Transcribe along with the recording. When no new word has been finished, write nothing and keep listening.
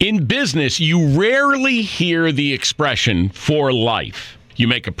In business, you rarely hear the expression for life. You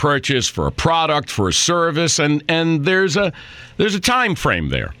make a purchase for a product, for a service, and there's a time frame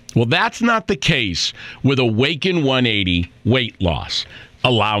there. Well, that's not the case with Awaken 180 weight loss.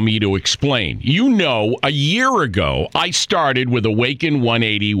 Allow me to explain. You know, a year ago, I started with Awaken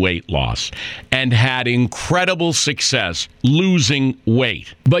 180 weight loss and had incredible success losing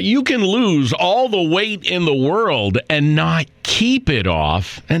weight. But you can lose all the weight in the world and not keep it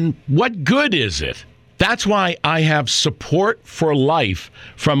off. And what good is it? That's why I have support for life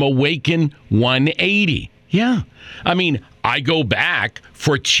from Awaken 180. Yeah. I mean, I go back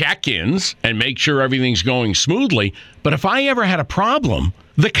for check-ins and make sure everything's going smoothly. But if I ever had a problem,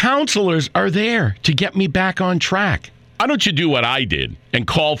 the counselors are there to get me back on track. Why don't you do what I did and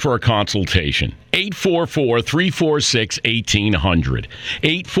call for a consultation? 844-346-1800.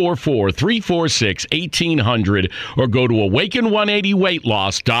 844-346-1800 or go to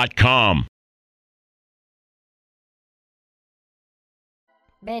awaken180weightloss.com.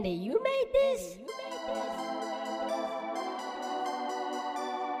 Manny, you made this?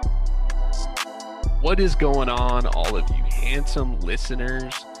 What is going on, all of you handsome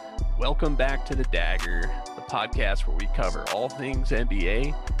listeners? Welcome back to the Dagger, the podcast where we cover all things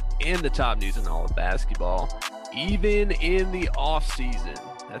NBA and the top news in all of basketball, even in the off season.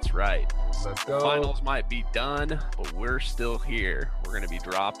 That's right. Let's go. Finals might be done, but we're still here. We're going to be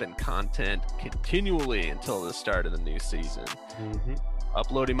dropping content continually until the start of the new season.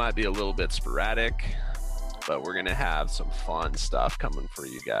 Uploading might be a little bit sporadic, but we're going to have some fun stuff coming for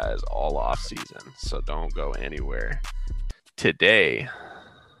you guys all off season. So don't go anywhere. Today,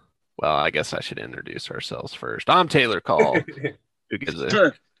 well, I guess I should introduce ourselves first. I'm Taylor Call. Who gives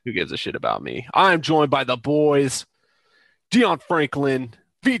a shit about me? I'm joined by the boys, Dion Franklin,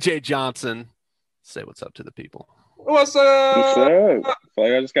 VJ Johnson. Say what's up to the people. What's up? What's up? I feel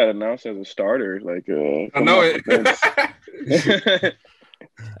like I just got announced as a starter. Like, I know it.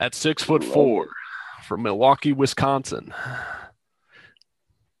 At 6'4" from Milwaukee, Wisconsin,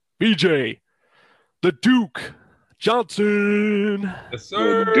 BJ, the Duke Johnson. Yes,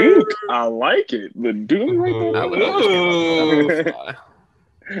 sir. The Duke. I like it. The Duke right there.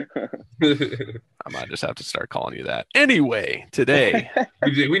 I might just have to start calling you that. Anyway, today.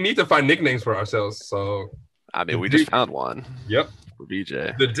 We need to find nicknames for ourselves. So, I mean, we just found one. Yep. For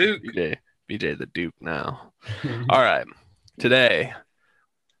BJ. The Duke. BJ the Duke now. All right. Today,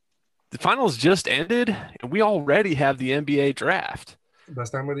 the finals just ended, and we already have the NBA draft.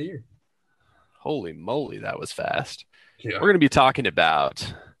 Best time of the year. Holy moly, that was fast. Yeah. We're going to be talking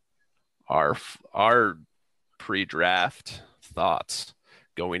about our pre-draft thoughts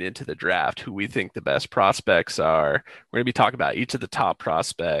going into the draft, who we think the best prospects are. We're going to be talking about each of the top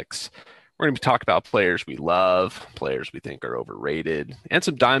prospects. We're going to be talking about players we love, players we think are overrated, and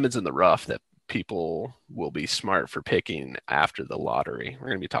some diamonds in the rough that people will be smart for picking after the lottery. We're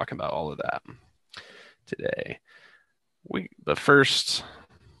going to be talking about all of that today. But first,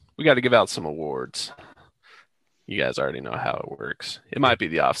 we got to give out some awards. You guys already know how it works. It might be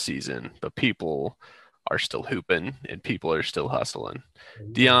the off season, but people are still hooping and people are still hustling.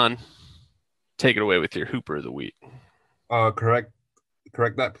 Dion, take it away with your Hooper of the Week. Correct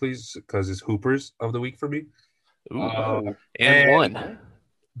that, please, because it's Hoopers of the Week for me. Ooh, and one.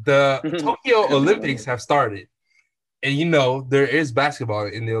 The Tokyo Olympics have started, and you know there is basketball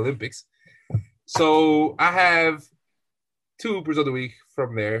in the Olympics. So I have two Hoopers of the Week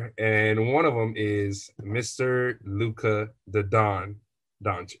from there, and one of them is Mr. Luka the Don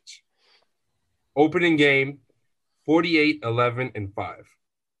Doncic. Opening game, 48, 11, and 5.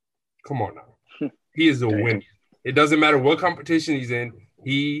 Come on now. He is a winner. It doesn't matter what competition he's in,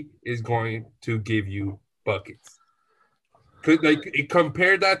 he is going to give you buckets.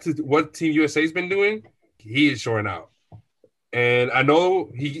 Compare that to what Team USA has been doing, he is showing out. And I know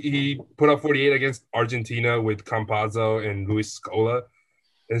he put up 48 against Argentina with Campazzo and Luis Scola.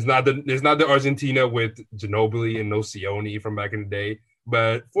 It's not the Argentina with Ginobili and Nocioni from back in the day,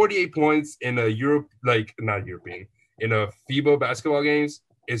 but 48 points in a in a FIBA basketball games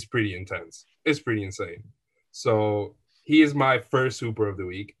is pretty intense. It's pretty insane. So he is my first Hooper of the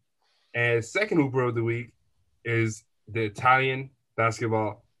Week. And second Hooper of the Week is the Italian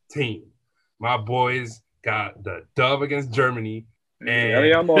basketball team. My boys got the dub against Germany.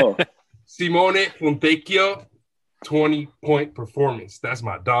 And Simone Fontecchio, 20-point performance. That's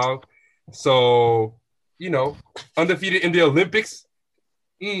my dog. So, undefeated in the Olympics.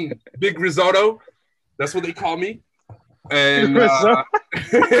 Big risotto. That's what they call me. And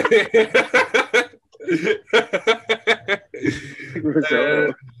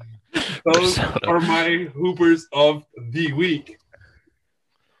those are my Hoopers of the Week.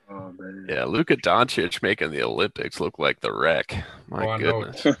 man. Yeah, Luka Doncic making the Olympics look like the wreck. Oh, My I know.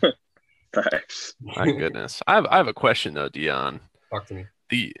 goodness. Facts. My goodness. I have a question though, Dion. Talk to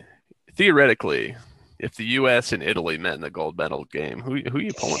me. Theoretically, if the U.S. and Italy met in the gold medal game, who are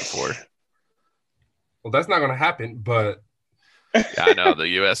you pulling for? Well, that's not going to happen, but Yeah, I know the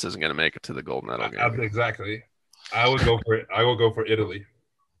U.S. isn't going to make it to the gold medal game. exactly. I would go for it. I will go for Italy.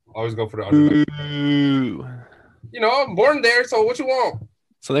 Always go for the underdog. Ooh. You know, I'm born there, so what you want?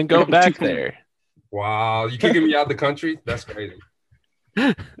 So then go back there. Wow, you kicking me out the country? That's crazy.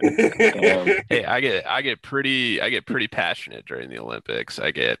 Hey, I get pretty passionate during the Olympics.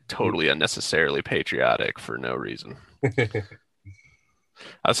 I get totally unnecessarily patriotic for no reason.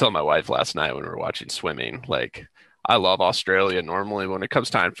 I was telling my wife last night when we were watching swimming, like I love Australia normally. When it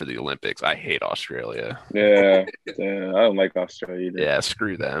comes time for the Olympics, I hate Australia. Yeah, I don't like Australia either. Yeah,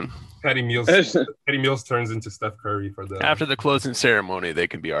 screw them. Patty Mills turns into Steph Curry for the After the closing ceremony, they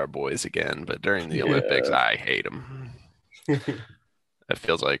can be our boys again, but during the Olympics, I hate them. It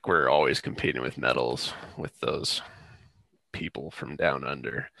feels like we're always competing with medals with those people from down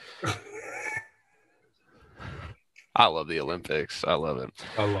under. I love the Olympics. I love it.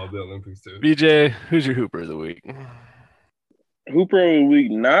 I love the Olympics too. BJ, who's your Hooper of the week? Hooper of the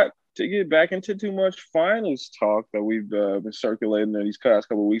week, not to get back into too much finals talk that we've been circulating in these past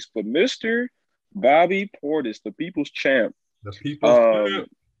couple of weeks, but Mr. Bobby Portis, the people's champ. The people's champ.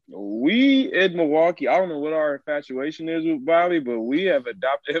 We in Milwaukee, I don't know what our infatuation is with Bobby, but we have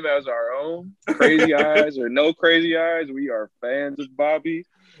adopted him as our own. Crazy eyes or no crazy eyes, we are fans of Bobby.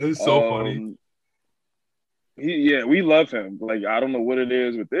 It's so funny. We love him. Like, I don't know what it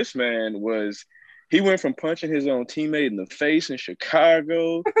is with this man. He went from punching his own teammate in the face in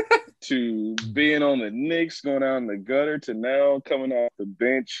Chicago to being on the Knicks, going down the gutter, to now coming off the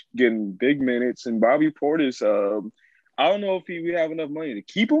bench, getting big minutes. And Bobby Portis, I don't know if we have enough money to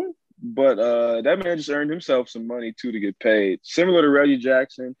keep him, but that man just earned himself some money too to get paid. Similar to Reggie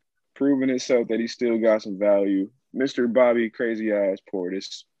Jackson, proving himself that he still got some value. Mr. Bobby Crazy Eyes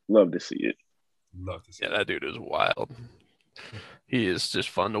Portis, love to see it. Love to see that dude is wild. He is just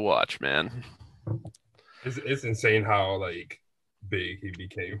fun to watch, man. It's insane how like big he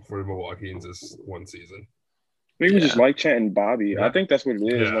became for Milwaukee in just one season. Maybe we just like chanting Bobby. Yeah. I think that's what it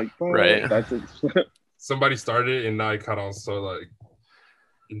is. Yeah. Like, Right. That's it. Somebody started it and now it caught on so like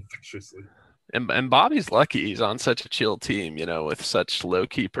infectiously. And Bobby's lucky he's on such a chill team, with such low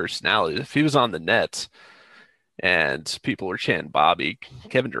key personality. If he was on the Nets and people were chanting Bobby,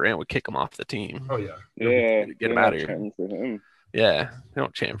 Kevin Durant would kick him off the team. Oh yeah. Yeah. Get him out of here. chanting for him. Yeah, they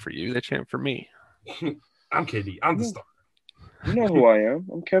don't chant for you; they chant for me. I'm KD. I'm the star. You know who I am.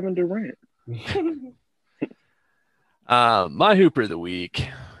 I'm Kevin Durant. My Hooper of the week,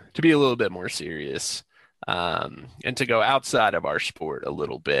 to be a little bit more serious, and to go outside of our sport a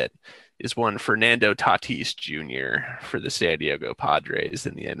little bit, is one Fernando Tatis Jr. for the San Diego Padres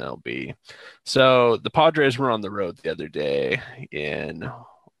in the MLB. So the Padres were on the road the other day in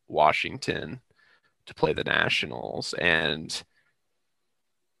Washington to play the Nationals, and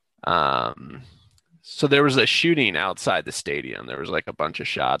so there was a shooting outside the stadium. There was like a bunch of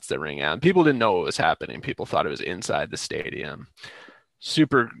shots that rang out, and people didn't know what was happening. People thought it was inside the stadium.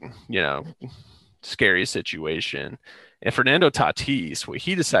 Super, scary situation. And Fernando Tatis, what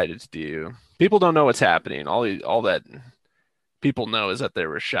he decided to do, people don't know what's happening. All that people know is that there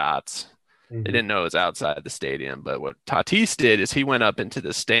were shots. Mm-hmm. They didn't know it was outside the stadium. But what Tatis did is he went up into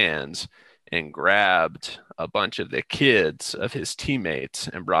the stands and grabbed a bunch of the kids of his teammates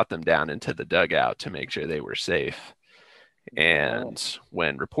and brought them down into the dugout to make sure they were safe. And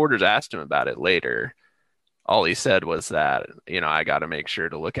when reporters asked him about it later, all he said was that, I got to make sure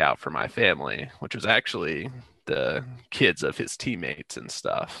to look out for my family, which was actually the kids of his teammates and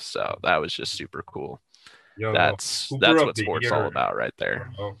stuff. So that was just super cool. Yo, that's what sports is all about right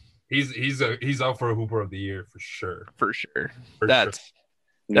there. He's up for Hooper of the Year for sure. That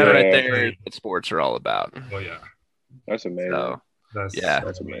right there is what sports are all about. Oh yeah, that's amazing. So,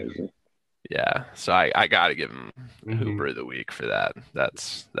 that's amazing. Yeah, so I got to give him Hooper of the Week for that.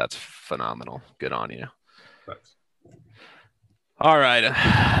 That's phenomenal. Good on you. Thanks. All right,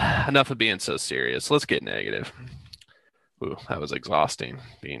 enough of being so serious. Let's get negative. Ooh, that was exhausting.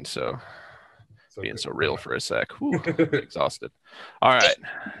 Being so real for a sec. Ooh, exhausted. All right,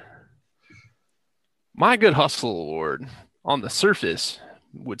 my Good Hustle Award on the surface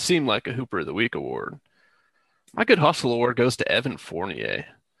would seem like a Hooper of the Week award. My Good Hustle Award goes to Evan Fournier.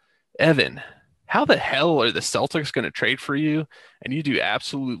 Evan, how the hell are the Celtics going to trade for you and you do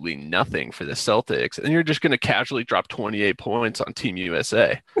absolutely nothing for the Celtics and you're just going to casually drop 28 points on Team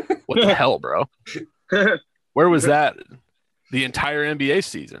USA? What the hell, bro? Where was that the entire NBA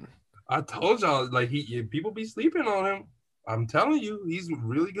season? I told y'all, like people be sleeping on him. I'm telling you, he's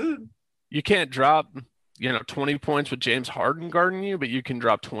really good. You can't drop, 20 points with James Harden guarding you, but you can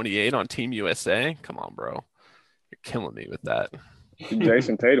drop 28 on Team USA. Come on, bro. You're killing me with that.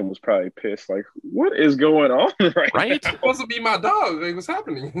 Jason Tatum was probably pissed. Like, what is going on right Right? He's supposed to be my dog. Like, what's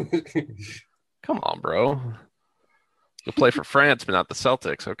happening? Come on, bro. You'll play for France, but not the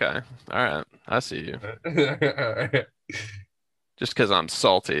Celtics. Okay. All right. I see you. Just because I'm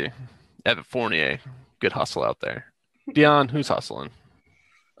salty. Evan Fournier, good hustle out there. Dion, who's hustling?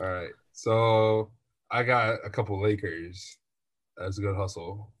 All right. So I got a couple Lakers. That's a good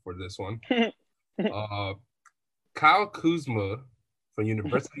hustle for this one. Kyle Kuzma from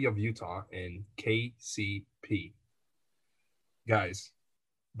University of Utah and KCP. Guys,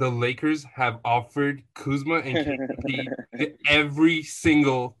 the Lakers have offered Kuzma and KCP to every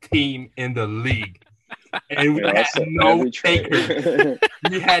single team in the league. And we had no takers.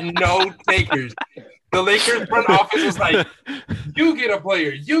 We had no takers. The Lakers front office was like, you get a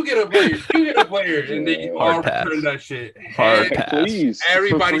player, you get a player, you get a player. And they all returned that shit. Hard pass. Please.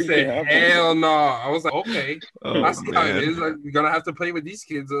 Everybody said, hell no. I was like, okay. Oh, I see how it is. Like, we're going to have to play with these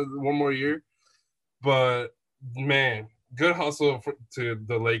kids one more year. But, man, good hustle to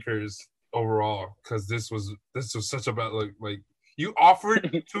the Lakers overall, because this was such a bad, like you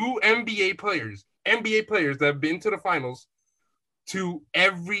offered two NBA players that have been to the finals to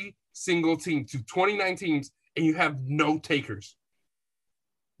every single team, to 29 teams, and you have no takers.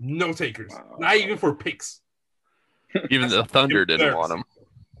 No takers. Wow. Not even for picks. Even the Thunder didn't want them.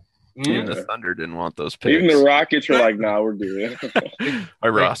 Even the Thunder didn't want those picks. Even the Rockets were like, nah, we're good.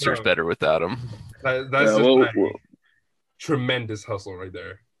 Our roster's better without them. That's tremendous hustle right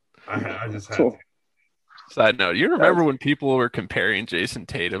there. I just had to. Side note, you remember when people were comparing Jason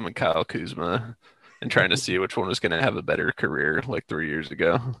Tatum and Kyle Kuzma and trying to see which one was going to have a better career like 3 years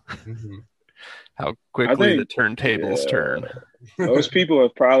ago? Mm-hmm. How quickly the turntables turn. Those people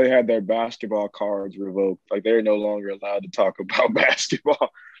have probably had their basketball cards revoked. Like, they're no longer allowed to talk about basketball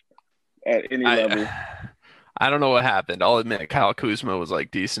at any level. I don't know what happened. I'll admit Kyle Kuzma was like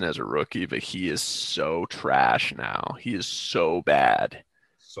decent as a rookie, but he is so trash now. He is so bad.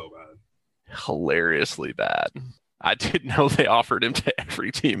 So bad. Hilariously bad. I didn't know they offered him to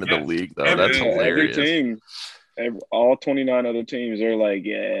every team in the league, though. That's hilarious. Every team. All 29 other teams, they're like,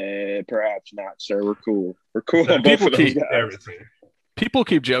 yeah, perhaps not, sir. We're cool. We're cool on both of those guys. People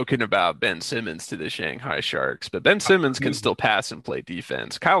keep joking about Ben Simmons to the Shanghai Sharks, but Ben Simmons can still pass and play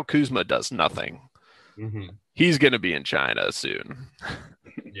defense. Kyle Kuzma does nothing. Mm-hmm. He's going to be in China soon.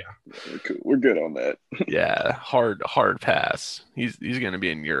 Yeah, we're good on that. Yeah, hard pass. He's going to be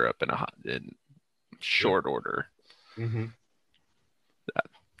in Europe in short order. Mm-hmm.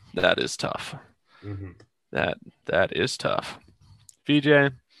 That is tough. Mm-hmm. That is tough.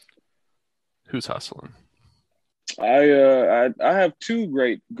 VJ, who's hustling? I have two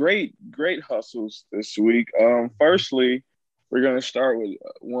great hustles this week. Firstly, we're gonna start with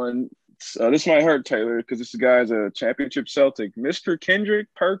one. This might hurt Taylor because this guy's a championship Celtic, Mr. Kendrick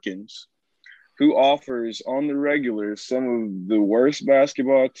Perkins, who offers on the regular some of the worst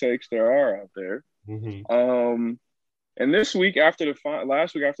basketball takes there are out there. Mm-hmm. And this week last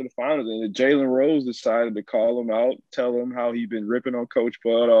week after the finals, Jalen Rose decided to call him out, tell him how he'd been ripping on Coach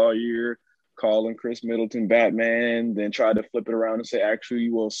Bud all year, calling Chris Middleton Batman, then tried to flip it around and say,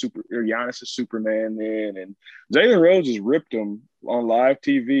 actually, well, Giannis is Superman then. And Jalen Rose just ripped him on live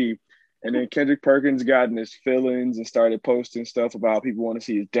TV. And then Kendrick Perkins got in his feelings and started posting stuff about people want to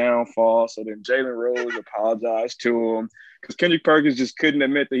see his downfall. So then Jalen Rose apologized to him because Kendrick Perkins just couldn't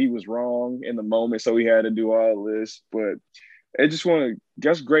admit that he was wrong in the moment. So he had to do all this. But I just want to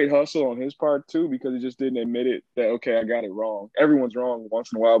guess great hustle on his part, too, because he just didn't admit it that, okay, I got it wrong. Everyone's wrong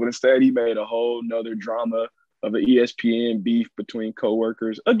once in a while. But instead, he made a whole nother drama of an ESPN beef between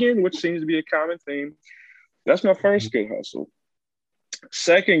coworkers, again, which seems to be a common theme. That's my first good hustle.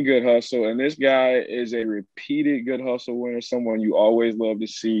 Second good hustle, and this guy is a repeated good hustle winner, someone you always love to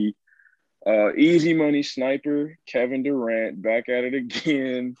see. Easy money sniper, Kevin Durant, back at it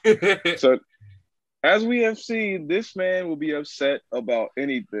again. So, as we have seen, this man will be upset about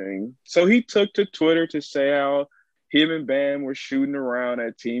anything. So he took to Twitter to say how him and Bam were shooting around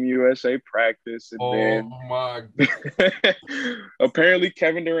at Team USA practice. And my apparently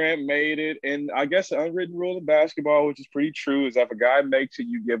Kevin Durant made it. And I guess the unwritten rule of basketball, which is pretty true, is if a guy makes it,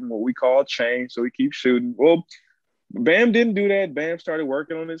 you give him what we call a change. So he keeps shooting. Well, Bam didn't do that. Bam started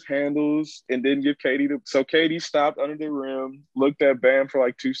working on his handles and didn't give KD so KD stopped under the rim, looked at Bam for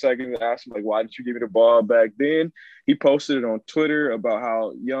like 2 seconds and asked him, like, why didn't you give me the ball back then? He posted it on Twitter about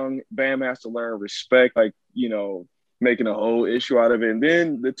how young Bam has to learn respect. Like, making a whole issue out of it. And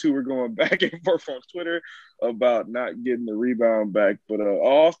then the two were going back and forth on Twitter about not getting the rebound back. But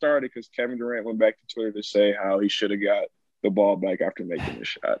all started because Kevin Durant went back to Twitter to say how he should have got the ball back after making the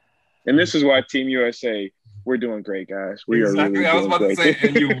shot. And this is why Team USA, we're doing great, guys. We are really I was doing about great. to say,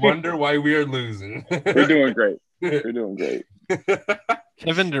 and you wonder why we are losing. We're doing great. We're doing great.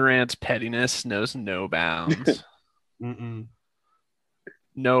 Kevin Durant's pettiness knows no bounds.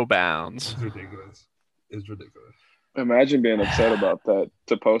 No bounds. It's ridiculous. Imagine being upset about that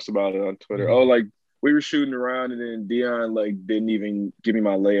to post about it on Twitter. Oh, like we were shooting around and then Dion like didn't even give me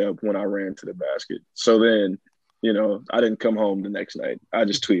my layup when I ran to the basket. So then, you know, I didn't come home the next night. I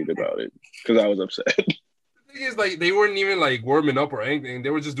just tweeted about it because I was upset. The thing is, like, they weren't even like warming up or anything. They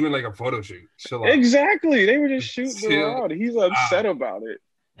were just doing like a photo shoot. Chill out. Exactly. They were just shooting Chill around. He's upset about it.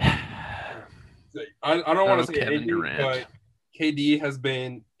 I don't want to say Kevin anything, Durant. but KD has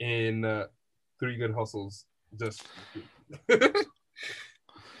been in 3 good hustles. Just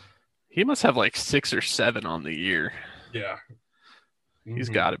He must have like 6 or 7 on the year. yeah, He's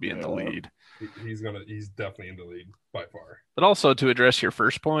got to be in the lead. He's definitely in the lead by far. But also to address your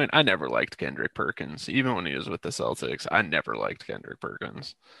first point, I never liked Kendrick Perkins. Even when he was with the Celtics, I never liked Kendrick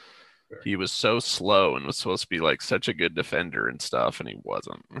Perkins. Fair. He was so slow and was supposed to be like such a good defender and stuff, and he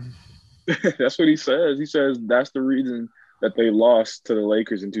wasn't. That's what he says. He says that's the reason that they lost to the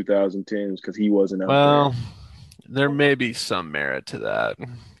Lakers in 2010 because he wasn't out Well, there may be some merit to that.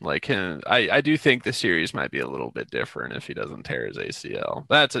 Like him, I do think the series might be a little bit different if he doesn't tear his ACL.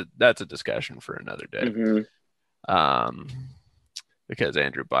 That's a discussion for another day. Mm-hmm. Because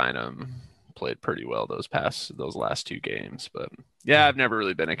Andrew Bynum played pretty well those last 2 games. But yeah, I've never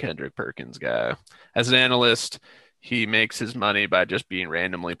really been a Kendrick Perkins guy. As an analyst, he makes his money by just being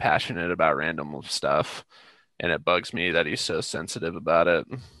randomly passionate about random stuff. And it bugs me that he's so sensitive about it.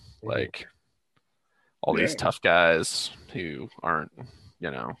 Like all these tough guys who aren't,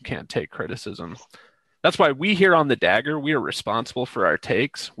 can't take criticism. That's why we here on the Dagger, we are responsible for our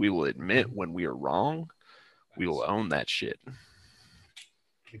takes. We will admit when we are wrong. We will own that shit.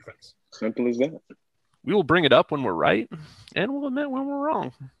 Simple as that. We will bring it up when we're right, and we'll admit when we're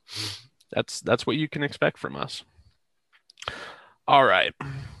wrong. That's what you can expect from us. All right.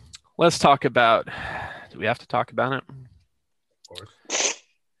 Let's talk about – do we have to talk about it? Of course.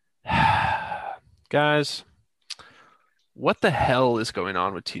 Guys, what the hell is going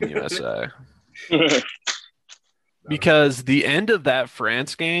on with Team USA? Because the end of that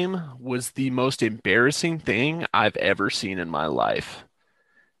France game was the most embarrassing thing I've ever seen in my life.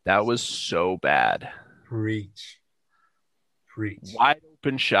 That was so bad. Preach. Wide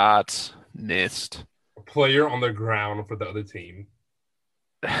open shots, missed. A player on the ground for the other team.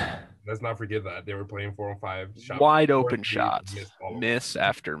 Let's not forget that. They were playing 4-on-5 shots. Wide open shots. Miss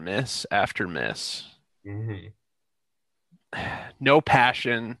after miss after miss. Mm-hmm. No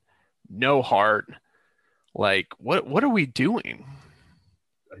passion, no heart. Like, what are we doing?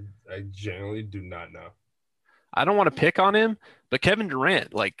 I genuinely do not know. I don't want to pick on him, but Kevin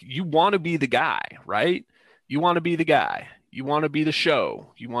Durant, like, you want to be the guy, right? You want to be the guy. You want to be the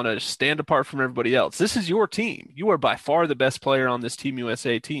show. You want to stand apart from everybody else. This is your team. You are by far the best player on this Team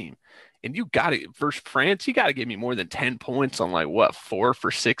USA team. And you got to, versus France, you got to give me more than 10 points on, like, what, 4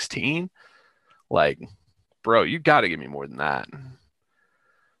 for 16? Like, bro, you got to give me more than that.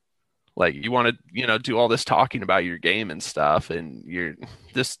 Like, you want to, do all this talking about your game and stuff, and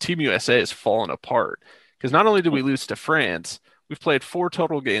this Team USA is falling apart. Because not only did we lose to France, we've played 4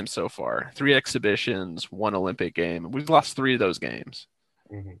 total games so far, 3 exhibitions, 1 Olympic game. We've lost 3 of those games.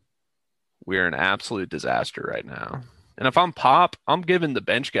 Mm-hmm. We're an absolute disaster right now. And if I'm Pop, I'm giving the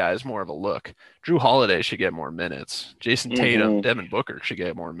bench guys more of a look. Drew Holiday should get more minutes. Jason Tatum, Devin Booker should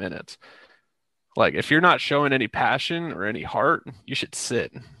get more minutes. Like, if you're not showing any passion or any heart, you should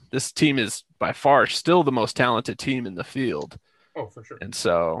sit. This team is by far still the most talented team in the field. Oh, for sure. And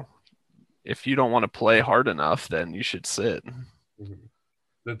so if you don't want to play hard enough, then you should sit. Mm-hmm.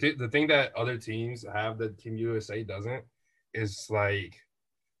 The thing that other teams have that Team USA doesn't is like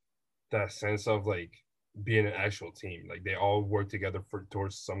that sense of like being an actual team. Like they all work together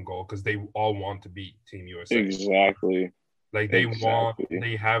towards some goal because they all want to beat Team USA. Exactly. Like they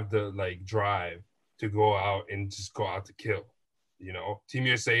have the like drive to go out and just go out to kill. Team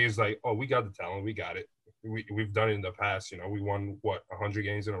USA is like, oh, we got the talent, we got it. We've done it in the past. We won 100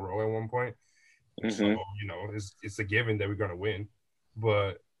 games in a row at one point. Mm-hmm. So it's a given that we're gonna win.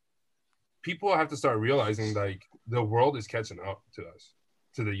 But people have to start realizing like the world is catching up to us,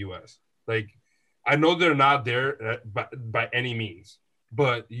 to the US. Like I know they're not there by any means,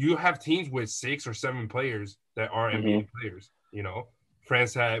 but you have teams with 6 or 7 players that are NBA players.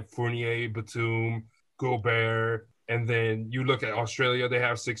 France had Fournier, Batum, Gobert, And then you look at Australia, they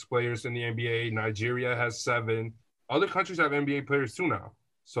have 6 players in the NBA. Nigeria has 7. Other countries have NBA players too now.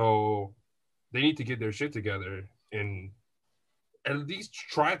 So they need to get their shit together and at least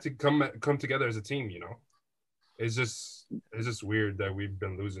try to come together as a team, you know? It's just weird that we've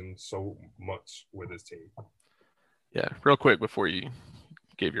been losing so much with this team. Yeah, real quick before you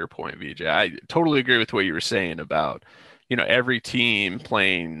gave your point, VJ, I totally agree with what you were saying about, every team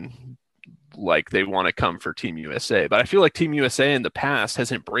playing like they want to come for Team USA. But I feel like Team USA in the past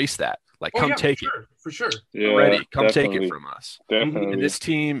has embraced that. Like, come take it. For sure. Yeah, ready. Come definitely. take it from us. Definitely. And this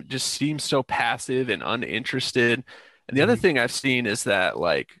team just seems so passive and uninterested. And the other thing I've seen is that,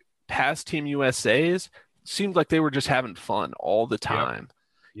 like, past Team USAs seemed like they were just having fun all the time.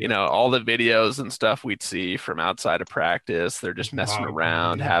 Yep. All the videos and stuff we'd see from outside of practice, they're just messing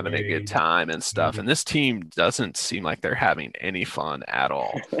around, having a good time and stuff. And this team doesn't seem like they're having any fun at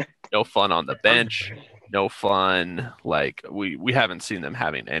all. No fun on the bench, no fun. Like, we haven't seen them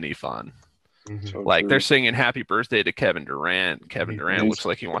having any fun. So like, true. they're singing happy birthday to Kevin Durant. Kevin Durant looks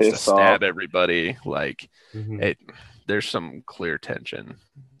like he wants to stab everybody. Like, there's some clear tension.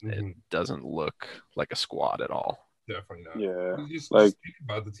 It doesn't look like a squad at all. Definitely not. Yeah, just like, think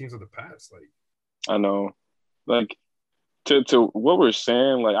about the teams of the past. Like, I know, like, to what we're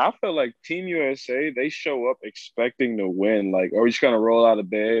saying, like, I feel like Team USA, they show up expecting to win. Like, are we just gonna roll out of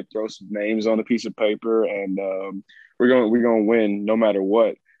bed, throw some names on a piece of paper, and we're gonna win no matter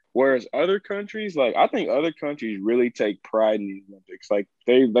what. Whereas other countries, like, I think other countries really take pride in these Olympics. Like,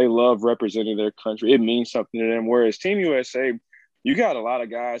 they love representing their country. It means something to them. Whereas Team USA, you got a lot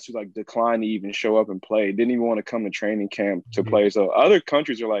of guys who, like, decline to even show up and play. Didn't even want to come to training camp to play. So other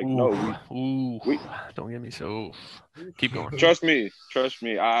countries are like, no, we don't get me so. Keep going. Trust me.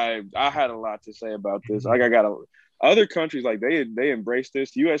 I had a lot to say about this. Like, other countries, like, they embrace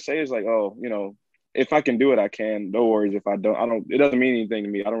this. USA is like, oh, if I can do it, I can. No worries. If I don't, I don't. It doesn't mean anything to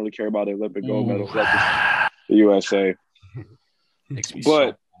me. I don't really care about the Olympic gold medals. Like the USA. Makes me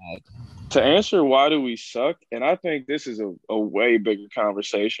but so mad. To answer why do we suck, and I think this is a way bigger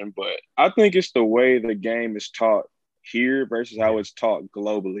conversation, but I think it's the way the game is taught here versus how it's taught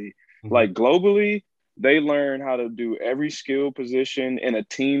globally. Like, globally, they learn how to do every skill position in a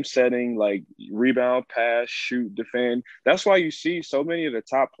team setting, like rebound, pass, shoot, defend. That's why you see so many of the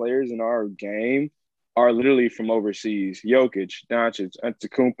top players in our game are literally from overseas. Jokic, Doncic,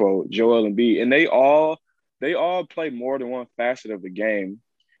 Antetokounmpo, Joel Embiid, and they all play more than one facet of the game.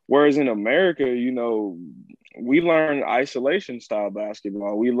 Whereas in America, we learn isolation style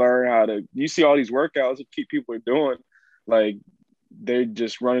basketball. We learn you see all these workouts that keep people doing, like, they're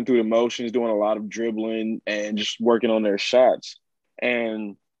just running through the motions, doing a lot of dribbling and just working on their shots.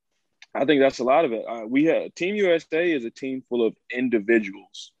 And I think that's a lot of it. Team USA is a team full of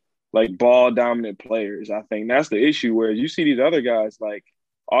individuals, like ball dominant players. I think that's the issue, where you see these other guys, like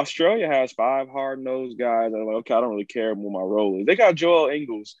Australia has 5 hard-nosed guys that are like, okay, I don't really care what my role is. They got Joel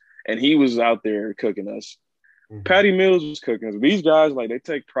Ingles, and he was out there cooking us. Patty Mills was cooking us. These guys, like, they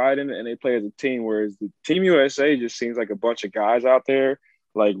take pride in it and they play as a team, whereas the Team USA just seems like a bunch of guys out there,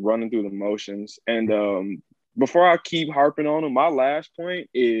 like, running through the motions. And before I keep harping on them, my last point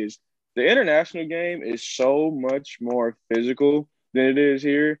is the international game is so much more physical than it is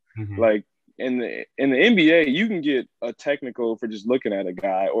here. Like, in the NBA, you can get a technical for just looking at a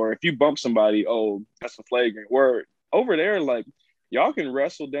guy, or if you bump somebody, oh, that's a flagrant. Word over there, like, y'all can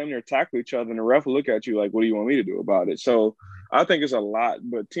wrestle damn near tackle each other, and the ref will look at you like, what do you want me to do about it? So I think it's a lot,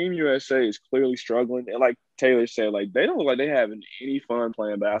 but Team USA is clearly struggling. And like Taylor said, like, they don't look like they having any fun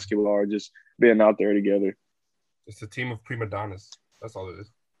playing basketball or just being out there together. It's a team of prima donnas. That's all it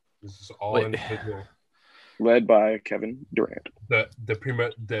is. This is all individual. Led by Kevin Durant.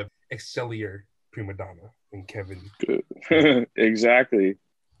 The excellior prima donna and Kevin. Exactly.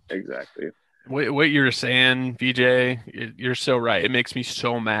 What you're saying, VJ, you're so right. It makes me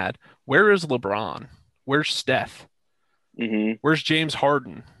so mad. Where is LeBron? Where's Steph? Where's James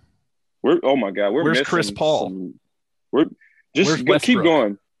Harden? Oh my God, where's Chris Paul? Keep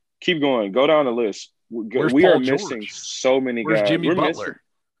going. Go down the list. We are missing so many guys. Where's Jimmy Butler?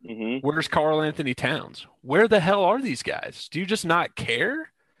 Where's Karl Anthony Towns? Where the hell are these guys? Do you just not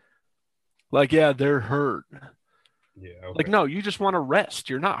care? Like, yeah, they're hurt. Yeah. Okay. Like, no, you just want to rest.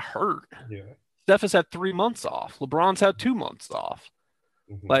 You're not hurt. Yeah. Steph has had 3 months off. LeBron's had 2 months off.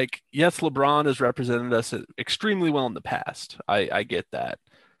 Like, yes, LeBron has represented us extremely well in the past. I get that.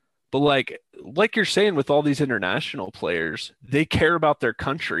 But like you're saying, with all these international players, they care about their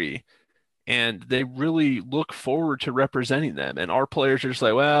country and they really look forward to representing them. And our players are just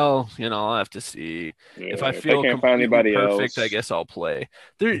like, well, I'll have to see. If I feel completely perfect, I guess I'll play.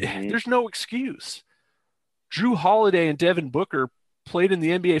 There's no excuse. Drew Holiday and Devin Booker played in the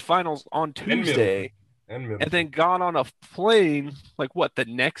NBA Finals on Tuesday and then gone on a plane, like what, the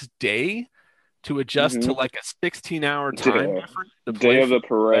next day to adjust to like a 16-hour time difference to play day of the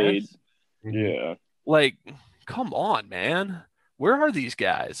for parade. US? Yeah. Like, come on, man. Where are these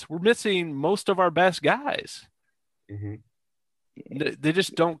guys? We're missing most of our best guys. They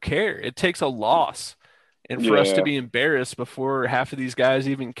just don't care. It takes a loss and for us to be embarrassed before half of these guys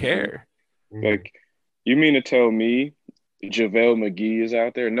even care. Like, you mean to tell me JaVale McGee is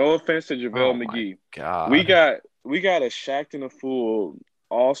out there? No offense to JaVale McGee. God. We got a Shaqtin' a Fool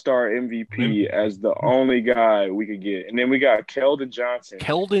All-Star MVP as the only guy we could get. And then we got Keldon Johnson.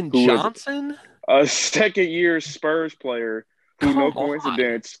 Keldon Johnson? A second-year Spurs player who, no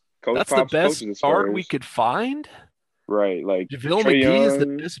coincidence, that's the best guard we could find? Right. Like, JaVale McGee is the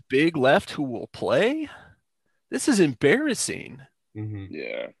best big left who will play? This is embarrassing.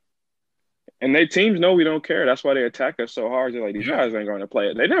 Yeah. And they teams know we don't care. That's why they attack us so hard. They're like, these guys ain't going to play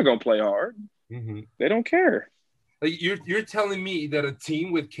it. They're not going to play hard. They don't care. Like you're telling me that a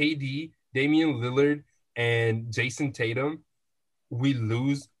team with KD, Damian Lillard, and Jason Tatum, we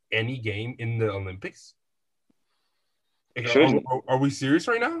lose any game in the Olympics? Like, are we serious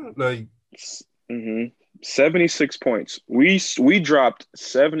right now? Like, 76 points. We dropped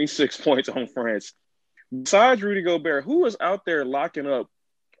 76 points on France. Besides Rudy Gobert, who was out there locking up,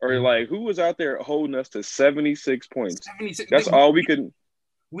 or like who was out there holding us to 76 points? 76. That's all we could.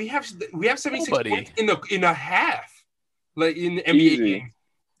 We have 76 points in a half, like in the NBA games.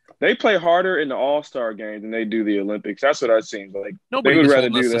 They play harder in the All-Star games than they do the Olympics. That's what I've seen. Like nobody was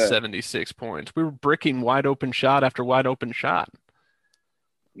holding us to 76 points. We were bricking wide open shot after wide open shot.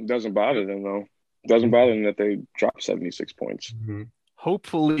 It doesn't bother them though. It doesn't bother them that they dropped 76 points.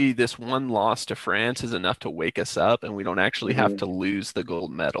 Hopefully this one loss to France is enough to wake us up and we don't actually have to lose the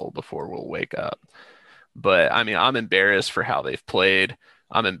gold medal before we'll wake up. But I mean, I'm embarrassed for how they've played.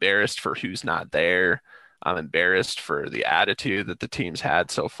 I'm embarrassed for who's not there. I'm embarrassed for the attitude that the team's had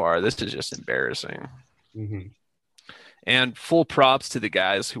so far. This is just embarrassing. And full props to the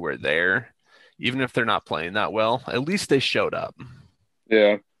guys who are there. Even if they're not playing that well, at least they showed up.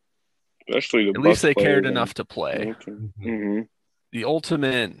 Yeah. Especially at least they cared enough to play. The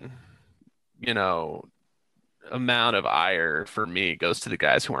ultimate, amount of ire for me goes to the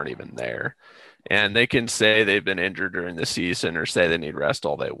guys who aren't even there. And they can say they've been injured during the season or say they need rest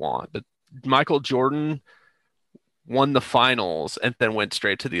all they want. But Michael Jordan won the finals and then went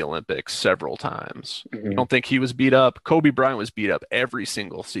straight to the Olympics several times. You don't think he was beat up? Kobe Bryant was beat up every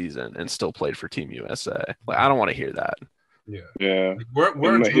single season and still played for Team USA. Like, I don't want to hear that. Yeah. Like,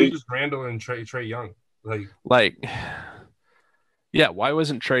 where are Julius Randle and Trae Young? Yeah, why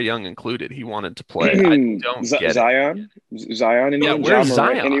wasn't Trae Young included? He wanted to play. I don't get Zion? Zion? Anyone? Yeah, where's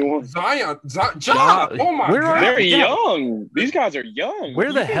Zion? Anyone? Zion. Oh my God. They're young. These guys are young.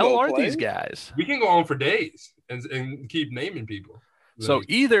 Where the hell are these guys? We can go on for days and keep naming people. So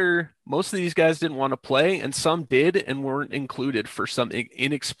either most of these guys didn't want to play and some did and weren't included for some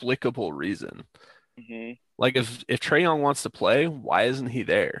inexplicable reason. Like if Trae Young wants to play, why isn't he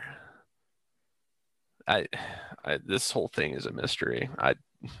there? This whole thing is a mystery.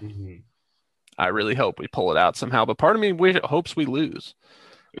 I really hope we pull it out somehow, but part of me hopes we lose.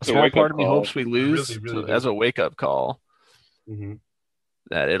 A small part of me hopes we lose as a wake-up call.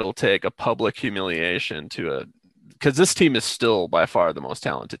 That it'll take a public humiliation because this team is still by far the most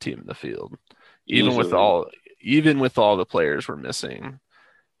talented team in the field, even with all the players we're missing.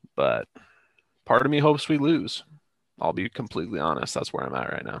 But part of me hopes we lose. I'll be completely honest. That's where I'm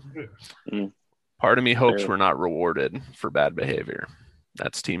at right now. Part of me hopes we're not rewarded for bad behavior.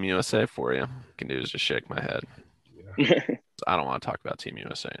 That's Team USA for you. All I can do is just shake my head. I don't want to talk about Team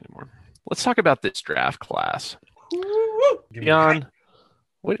USA anymore. Let's talk about this draft class. Jan,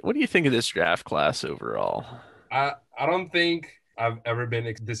 what do you think of this draft class overall? I don't think I've ever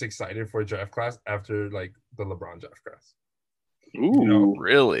been this excited for a draft class after like the LeBron draft class. Ooh,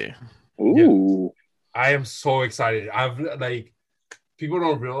 really? Ooh. Yeah. I am so excited. People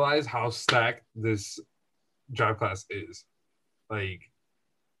don't realize how stacked this draft class is. Like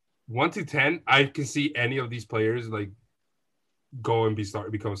 1 to 10, I can see any of these players like go and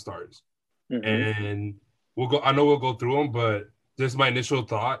become stars. And I know we'll go through them, but just my initial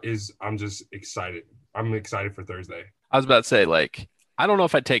thought is I'm just excited. I'm excited for Thursday. I was about to say, I don't know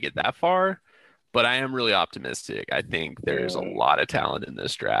if I'd take it that far, but I am really optimistic. I think there's a lot of talent in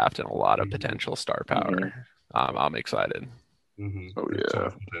this draft and a lot of potential star power. I'm excited. Oh yeah,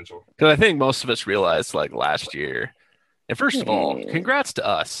 potential. Because I think most of us realized last year. And first of all, congrats to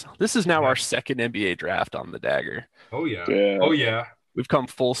us. This is now our second NBA draft on the Dagger. Oh yeah. Oh yeah. We've come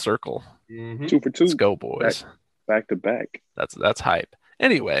full circle. Mhm. 2 for 2. Let's go, boys. Back to back. That's hype.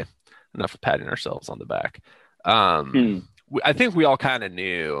 Anyway, enough of patting ourselves on the back. Hmm. I think we all kind of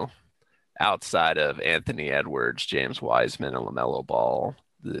knew outside of Anthony Edwards, James Wiseman, and LaMelo Ball,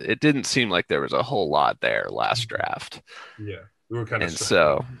 it didn't seem like there was a whole lot there last draft. Yeah, we were kind of And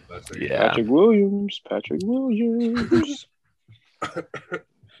so, yeah. Patrick Williams.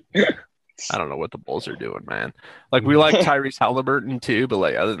 I don't know what the Bulls are doing, man. Like, we like Tyrese Halliburton too, but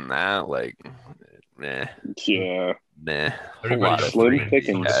like other than that, like, meh. Yeah. Whole lot of Slim three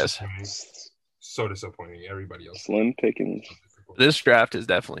pickings. guys. So disappointing. Everybody else. Slim pickings. This draft is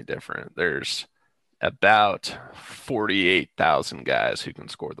definitely different. There's about 48,000 guys who can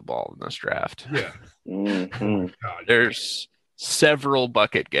score the ball in this draft. Yeah. Mm-hmm. Oh my God. There's several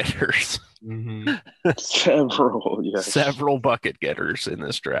bucket getters. Mm-hmm. Several, yes. Several bucket getters in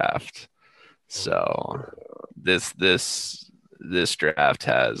this draft. So this draft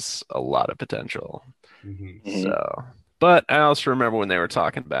has a lot of potential. Mm-hmm. So, but I also remember when they were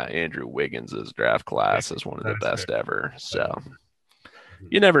talking about Andrew Wiggins' draft class as one of the best ever. So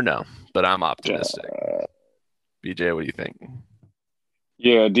you never know, but I'm optimistic. BJ, what do you think?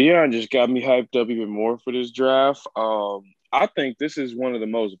 Yeah, Dion just got me hyped up even more for this draft. I think this is one of the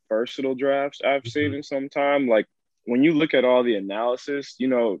most versatile drafts I've seen in some time. Like, when you look at all the analysis, you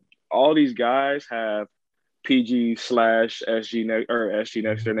know, all these guys have PG/SG SG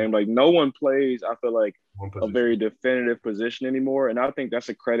next to their name. Like, no one plays, I feel like, a very definitive position anymore. And I think that's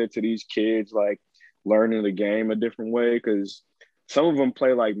a credit to these kids, like, learning the game a different way, because some of them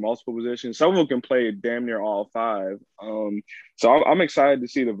play like multiple positions. Some of them can play damn near all five. So I'm excited to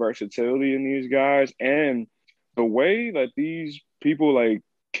see the versatility in these guys and the way that these people like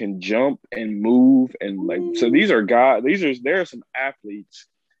can jump and move and like. So these are guys. There are some athletes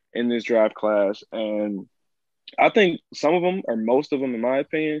in this draft class, and I think some of them, or most of them, in my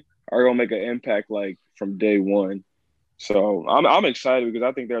opinion, are gonna make an impact like from day one. So I'm excited because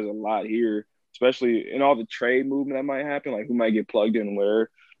I think there's a lot here, especially in all the trade movement that might happen, like who might get plugged in where.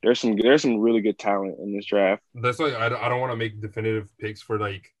 There's some really good talent in this draft. That's why I don't want to make definitive picks for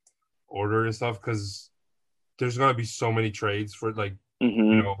like order and stuff, because there's gonna be so many trades for like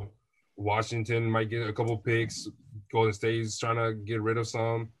you know, Washington might get a couple picks, Golden State's trying to get rid of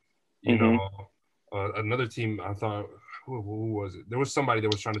some, you know, another team. I thought who was it? There was somebody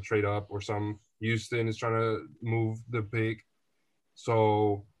that was trying to trade up or some. Houston is trying to move the pick,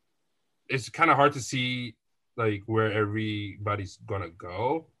 so it's kind of hard to see like where everybody's gonna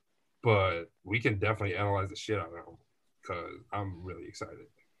go, but we can definitely analyze the shit out of them because I'm really excited.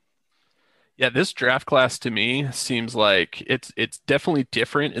 Yeah, this draft class to me seems like it's definitely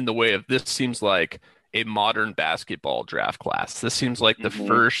different in the way of this seems like a modern basketball draft class. This seems like the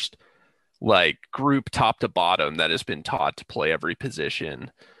first like group top to bottom that has been taught to play every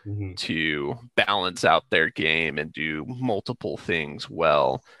position, to balance out their game and do multiple things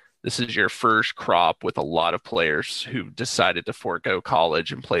well. This is your first crop with a lot of players who decided to forego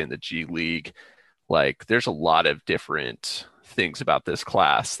college and play in the G League. Like, there's a lot of different things about this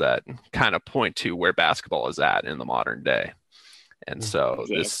class that kind of point to where basketball is at in the modern day. And so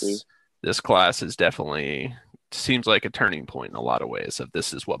this class is definitely seems like a turning point in a lot of ways of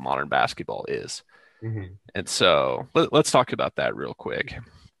this is what modern basketball is. And so let's talk about that real quick.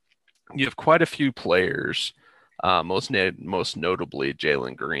 You have quite a few players, most notably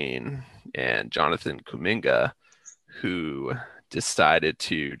Jalen Green and Jonathan Kuminga, who decided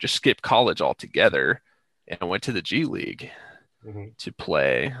to just skip college altogether and went to the G League to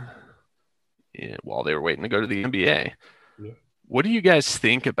play while they were waiting to go to the NBA. Yeah. What do you guys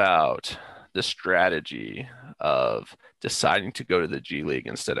think about the strategy of deciding to go to the G League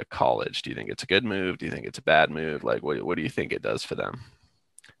instead of college? Do you think it's a good move? Do you think it's a bad move? Like, what do you think it does for them?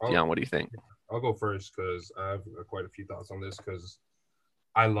 Dion, what do you think? I'll go first because I have quite a few thoughts on this because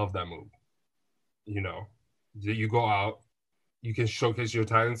I love that move. You know, you go out, you can showcase your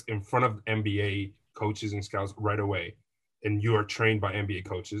talents in front of NBA coaches and scouts right away, and you are trained by NBA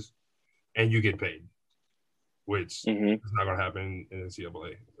coaches, and you get paid, which is not going to happen in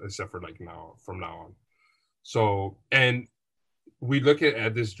NCAA except for like from now on. So, and we look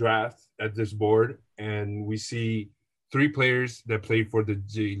at this draft, at this board, and we see 3 players that played for the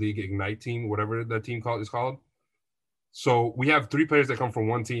G League Ignite team, whatever that team is called. So we have 3 players that come from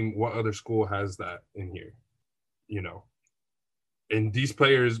one team. What other school has that in here? You know, and these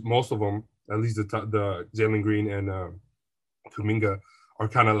players, most of them, at least the Jalen Green and Kuminga, are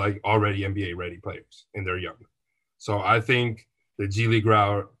kind of like already NBA ready players, and they're young. So I think the G League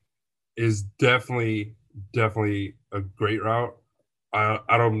route is definitely a great route. I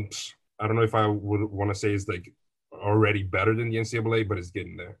don't know if I would want to say it's like already better than the NCAA, but it's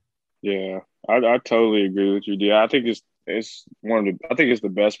getting there. Yeah, I totally agree with you, D. I think it's one of the I think it's the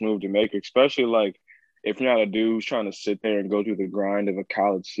best move to make, especially like if you're not a dude who's trying to sit there and go through the grind of a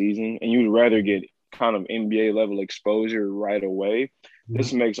college season and you'd rather get kind of NBA level exposure right away.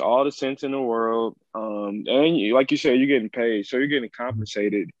 This makes all the sense in the world. And like you said, you're getting paid, so you're getting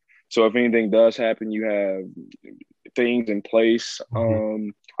compensated. So if anything does happen, you have things in place.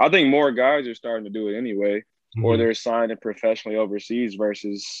 I think more guys are starting to do it anyway, or they're signing professionally overseas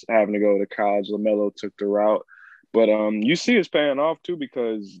versus having to go to college. LaMelo took the route. But you see it's paying off too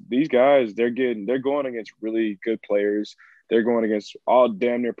because these guys they're going against really good players. They're going against all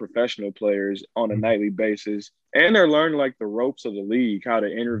damn near professional players on a nightly basis, and they're learning like the ropes of the league, how to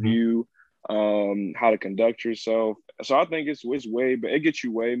interview, how to conduct yourself. So I think it's way, but it gets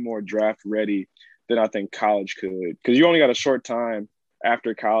you way more draft ready than I think college could because you only got a short time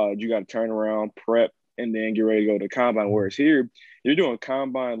after college. You got to turn around, prep, and then get ready to go to combine. Whereas here, you're doing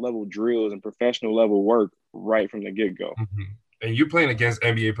combine level drills and professional level work right from the get go. And you're playing against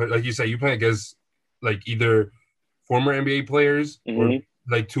NBA players, like you said, you're playing against like either former NBA players or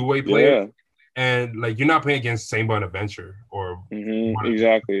like two-way players, and like you're not playing against Same Bonaventure or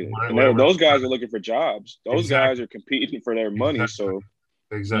exactly. And those guys are looking for jobs. Those guys are competing for their money, so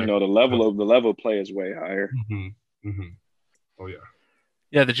you know the level of play is way higher. Oh yeah.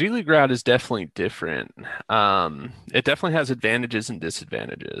 Yeah, the G League route is definitely different. It definitely has advantages and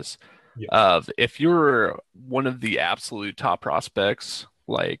disadvantages. Of if you're one of the absolute top prospects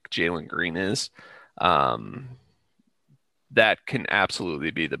like Jalen Green is, that can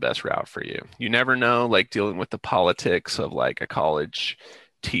absolutely be the best route for you. You never know, like dealing with the politics of like a college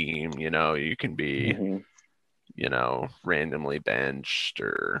team, you know, you can be, you know, randomly benched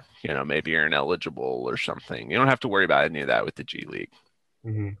or, you know, maybe you're ineligible or something. You don't have to worry about any of that with the G League.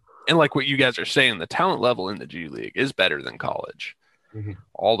 And like what you guys are saying, the talent level in the G League is better than college.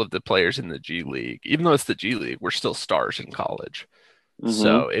 All of the players in the G League, even though it's the G League, we're still stars in college.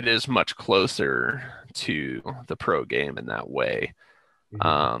 So it is much closer to the pro game in that way.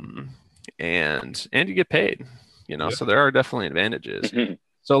 And you get paid, you know, so there are definitely advantages.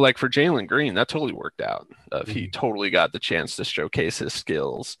 So like for Jalen Green, that totally worked out. He totally got the chance to showcase his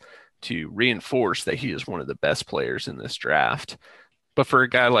skills to reinforce that he is one of the best players in this draft. But for a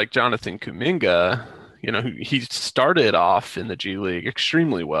guy like Jonathan Kuminga, you know, he started off in the G League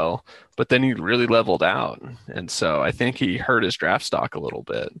extremely well, but then he really leveled out. And so I think he hurt his draft stock a little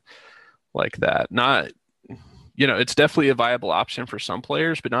bit like that. Not, you know, it's definitely a viable option for some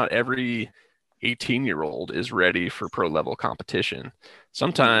players, but not every 18-year-old is ready for pro level competition.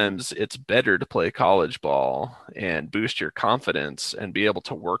 Sometimes it's better to play college ball and boost your confidence and be able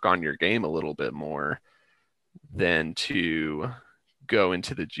to work on your game a little bit more than to go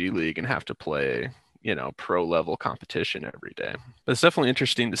into the G League and have to play, you know, pro level competition every day. But it's definitely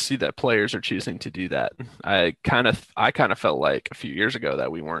interesting to see that players are choosing to do that. I kind of felt like a few years ago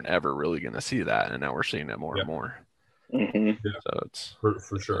that we weren't ever really going to see that, and now we're seeing it more and more. So it's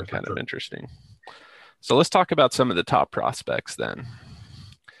for sure kind of interesting. So let's talk about some of the top prospects then.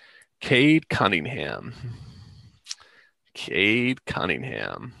 Cade Cunningham,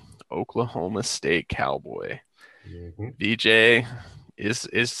 Oklahoma State Cowboy. VJ,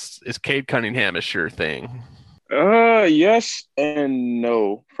 is Cade Cunningham a sure thing? Yes and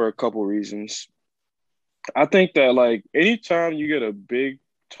no for a couple reasons. I think that like anytime you get a big,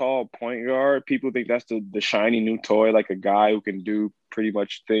 tall point guard, people think that's the shiny new toy, like a guy who can do pretty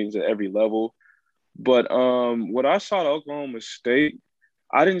much things at every level. But what I saw at Oklahoma State,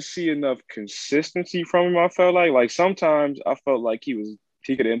 I didn't see enough consistency from him. I felt like sometimes I felt like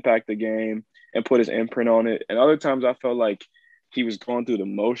he could impact the game and put his imprint on it, and other times I felt like he was going through the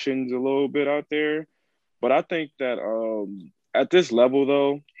motions a little bit out there. But I think that at this level,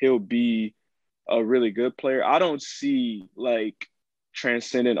 though, he'll be a really good player. I don't see like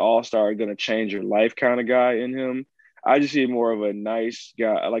transcendent all-star going to change your life kind of guy in him. I just see more of a nice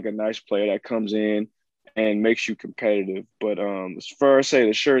guy, like a nice player that comes in and makes you competitive. But as far as say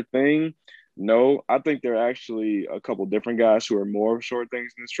the sure thing, no, I think there are actually a couple different guys who are more of sure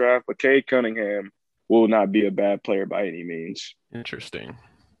things in this draft. But Cade Cunningham will not be a bad player by any means. Interesting.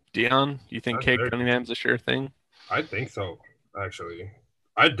 Dion, you think Cade Cunningham's a sure thing? I think so, actually.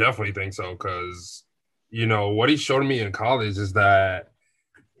 I definitely think so because, you know, what he showed me in college is that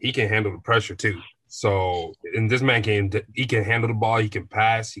he can handle the pressure too. So in this man he can handle the ball, he can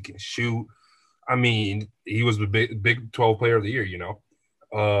pass, he can shoot. I mean, he was the Big 12 player of the year, you know.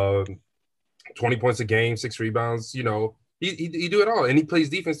 20 points a game, 6 rebounds, you know. He do it all. And he plays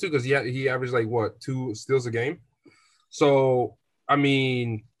defense too because he averaged like, 2 steals a game. So, I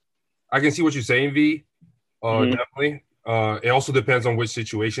mean, I can see what you're saying, V. Definitely. It also depends on which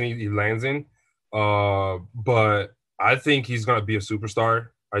situation he lands in. But I think he's gonna be a superstar.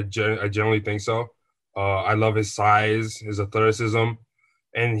 I generally think so. I love his size, his athleticism,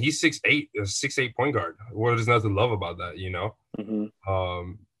 and he's 6'8", a 6'8" point guard. What is not to love about that, you know?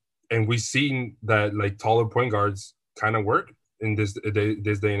 Mm-hmm. And we've seen that like taller point guards kind of work in this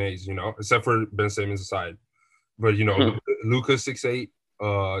day and age, you know, except for Ben Simmons aside. But you know, Luka's 6'8",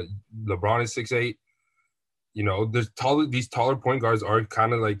 LeBron is 6'8". You know, these taller point guards are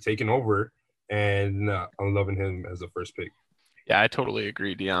kind of like taking over, and I'm loving him as the first pick. Yeah, I totally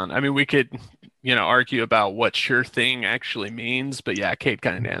agree, Dion. I mean, we could, argue about what sure thing actually means, but yeah, Cade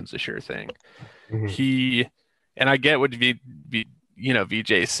Cunningham's a sure thing. Mm-hmm. And I get what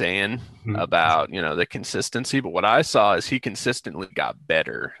VJ's saying about, the consistency, but what I saw is he consistently got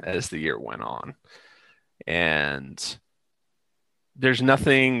better as the year went on. And there's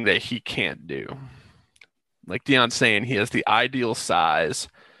nothing that he can't do. Like Dion's saying, he has the ideal size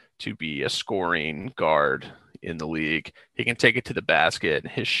to be a scoring guard in the league. He can take it to the basket.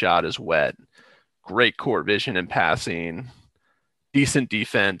 His shot is wet. Great court vision and passing. Decent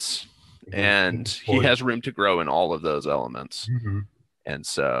defense. And he has room to grow in all of those elements. Mm-hmm. And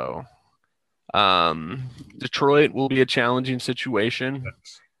so Detroit will be a challenging situation.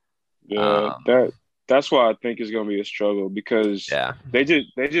 Yeah, that's why I think it's going to be a struggle because they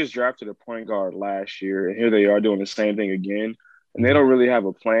just drafted a point guard last year, and here they are doing the same thing again, and they don't really have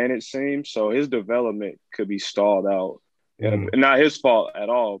a plan, it seems. So his development could be stalled out. And not his fault at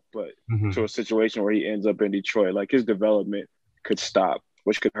all, but to a situation where he ends up in Detroit, like his development could stop,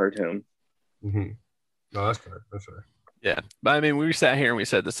 which could hurt him. No, that's fair. That's fair. Yeah. But I mean, we sat here and we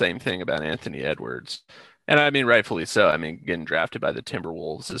said the same thing about Anthony Edwards. And I mean, rightfully so. I mean, getting drafted by the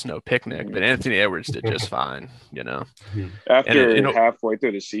Timberwolves is no picnic, but Anthony Edwards did just fine, After halfway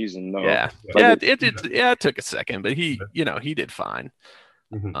through the season, though. Yeah. It took a second, but he did fine.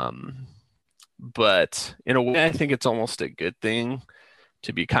 But in a way, I think it's almost a good thing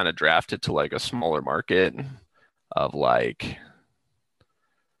to be kind of drafted to like a smaller market of like,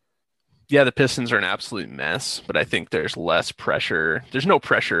 yeah, the Pistons are an absolute mess, but I think there's less pressure. There's no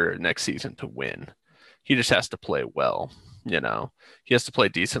pressure next season to win. He just has to play well, He has to play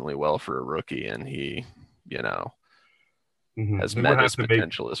decently well for a rookie, and he, has met his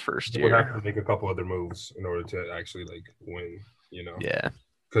potential his first year. He would have to make a couple other moves in order to actually like win, Yeah.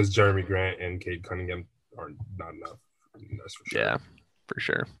 Because Jeremy Grant and Cade Cunningham are not enough. That's for sure. Yeah, for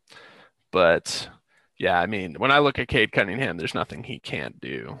sure. But yeah, I mean, when I look at Cade Cunningham, there's nothing he can't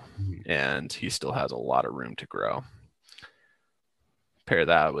do, and he still has a lot of room to grow. Pair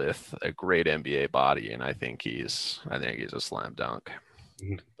that with a great NBA body, and I think he's a slam dunk.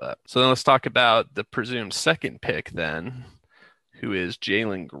 But so then let's talk about the presumed second pick then, who is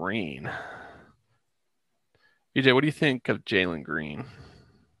Jalen Green. EJ, what do you think of Jalen Green?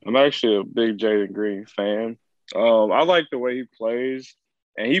 I'm actually a big Jalen Green fan. I like the way he plays,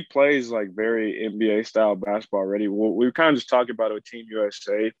 and he plays like very NBA style basketball already. We kind of just talked about it with Team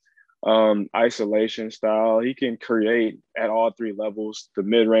USA. Isolation style. He can create at all three levels. The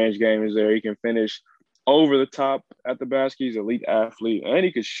mid-range game is there. He can finish over the top at the basket. He's an elite athlete, and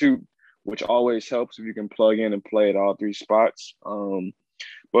he can shoot, which always helps if you can plug in and play at all three spots.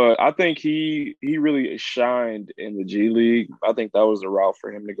 But I think he really shined in the G League. I think that was the route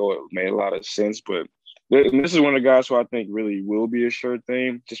for him to go. It made a lot of sense. But this is one of the guys who I think really will be a sure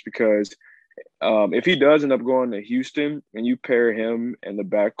thing, just because if he does end up going to Houston and you pair him in the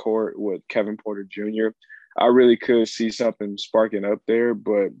backcourt with Kevin Porter Jr., I really could see something sparking up there.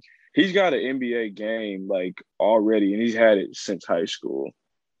 But he's got an NBA game like already, and he's had it since high school.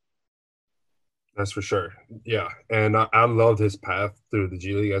 That's for sure. Yeah. And I loved his path through the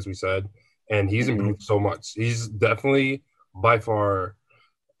G League, as we said. And he's improved so much. He's definitely by far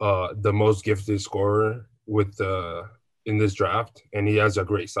the most gifted scorer in this draft. And he has a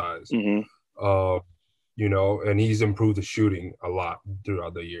great size. And he's improved the shooting a lot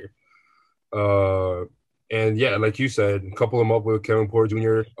throughout the year. And yeah, like you said, couple him up with Kevin Porter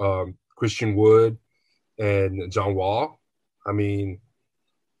Jr., Christian Wood, and John Wall. I mean,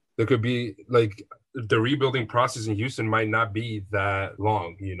 there could be like the rebuilding process in Houston might not be that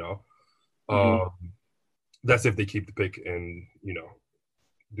long, That's if they keep the pick and,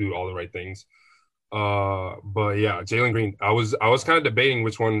 do all the right things. But yeah, Jalen Green, I was kind of debating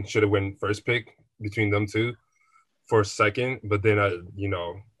which one should have went first pick between them two for a second, but then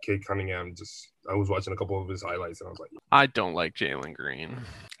Cade Cunningham I was watching a couple of his highlights and I was like, I don't like Jalen Green.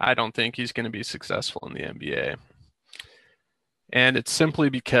 I don't think he's going to be successful in the NBA. And it's simply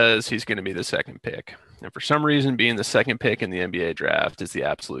because he's going to be the second pick. And for some reason, being the second pick in the NBA draft is the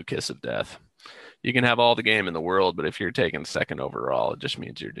absolute kiss of death. You can have all the game in the world, but if you're taking second overall, it just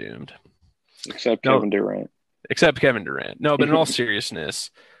means you're doomed. Except No, Kevin Durant. except Kevin Durant. No, but in all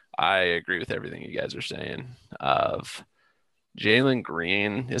seriousness, I agree with everything you guys are saying. Of Jalen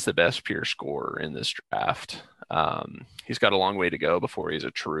Green is the best pure scorer in this draft. He's got a long way to go before he's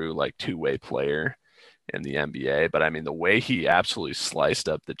a true like two-way player in the NBA. But I mean, the way he absolutely sliced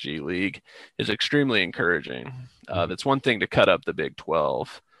up the G League is extremely encouraging. It's one thing to cut up the Big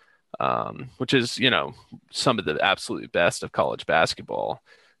 12, which is, some of the absolute best of college basketball.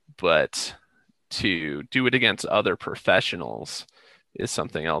 But to do it against other professionals is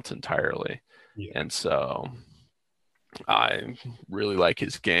something else entirely. Yeah. And so I really like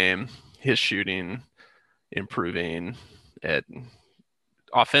his game, his shooting, improving it.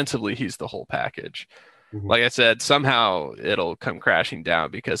 Offensively, he's the whole package. Mhm. Like I said, somehow it'll come crashing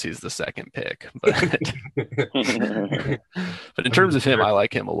down because he's the second pick. But but in terms of him, I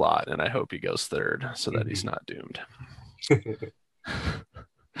like him a lot, and I hope he goes third so that he's not doomed.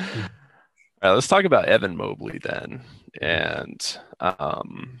 All right, let's talk about Evan Mobley then, and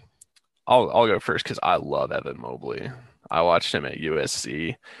I'll go first because I love Evan Mobley. I watched him at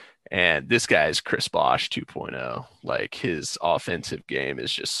USC, and this guy is Chris Bosh 2.0. Like his offensive game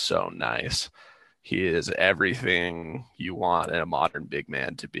is just so nice. He is everything you want in a modern big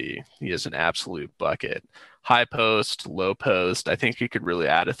man to be. He is an absolute bucket. High post, low post. I think he could really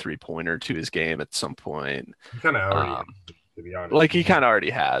add a 3-pointer to his game at some point. He kind of already, to be honest. Like he kind of already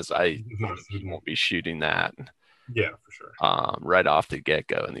has. He He won't be shooting that Yeah, for sure. right off the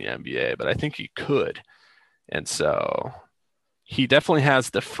get-go in the NBA, but I think he could. And so he definitely has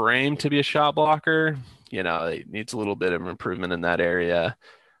the frame to be a shot blocker. He needs a little bit of improvement in that area.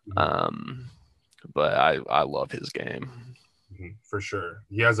 But I love his game. For sure.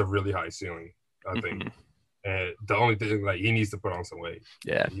 He has a really high ceiling, I think. And the only thing, like, he needs to put on some weight.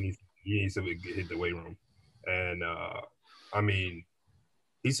 Yeah. He needs to hit the weight room. And, I mean,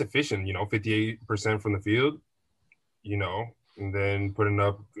 he's efficient, 58% from the field, and then putting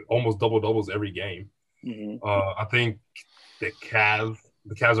up almost double-doubles every game. I think the Cavs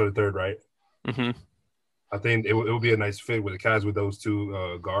are the third, right? I think it will be a nice fit with the Cavs with those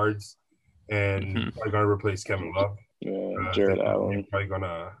two guards. And probably going to replace Kevin Love. Jared Allen. Probably going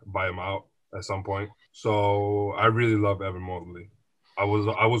to buy him out at some point. So I really love Evan Mobley. I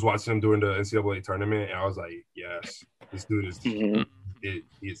was watching him during the NCAA tournament, and I was like, yes, this dude is it. He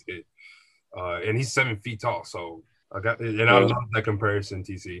is it. And he's 7 feet tall. So I love that comparison,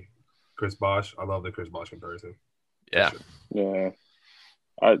 TC. Chris Bosh. I love the Chris Bosh comparison. Yeah. Yeah.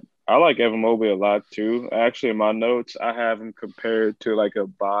 I like Evan Mobley a lot too. Actually, in my notes, I have him compared to like a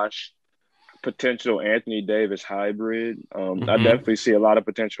Bosh potential Anthony Davis hybrid. I definitely see a lot of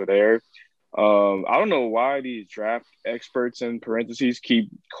potential there. I don't know why these draft experts in parentheses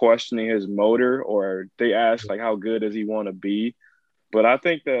keep questioning his motor, or they ask like how good does he want to be. But I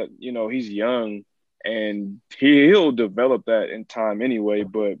think that, he's young and he'll develop that in time anyway.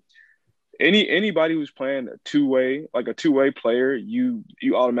 But anybody who's playing a two-way player, you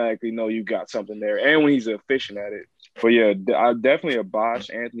automatically know you got something there. And when he's efficient at it. But yeah, definitely a Bosh,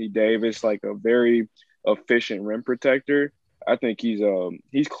 Anthony Davis, like a very efficient rim protector. I think he's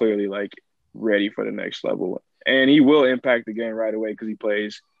clearly like ready for the next level, and he will impact the game right away because he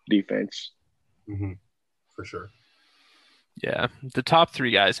plays defense. For sure. Yeah, the top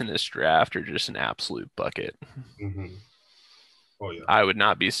 3 guys in this draft are just an absolute bucket. Oh yeah. I would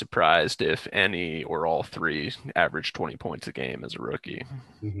not be surprised if any or all 3 average 20 points a game as a rookie.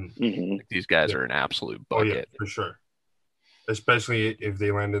 These guys are an absolute bucket. Oh yeah, for sure. Especially if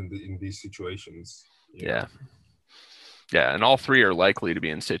they land in these situations. Yeah, and all 3 are likely to be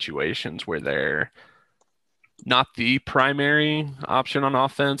in situations where they're not the primary option on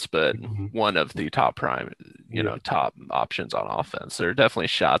offense, but one of the top top options on offense. There are definitely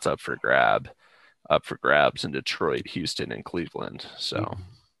shots up for grabs in Detroit, Houston, and Cleveland. So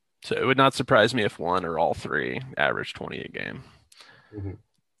it would not surprise me if one or all 3 average 20 a game.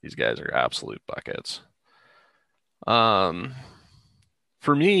 These guys are absolute buckets.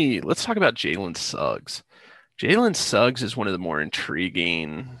 For me, let's talk about Jalen Suggs. Jalen Suggs is one of the more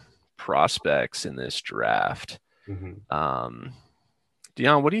intriguing prospects in this draft.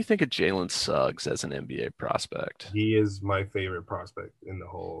 Dion, what do you think of Jalen Suggs as an NBA prospect? He is my favorite prospect in the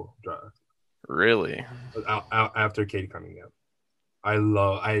whole draft. Really? After Cade Cunningham. I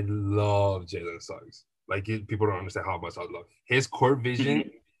love Jalen Suggs. Like, people don't understand how much I love his court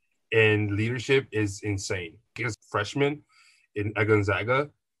vision and leadership is insane. As a freshman at Gonzaga,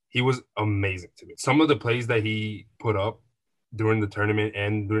 he was amazing to me. Some of the plays that he put up during the tournament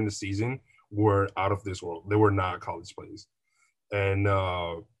and during the season were out of this world. They were not college plays. And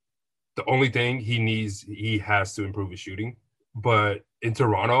The only thing he has to improve his shooting. But in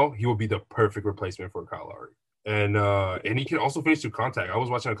Toronto, he will be the perfect replacement for Kyle Lowry. And he can also finish through contact. I was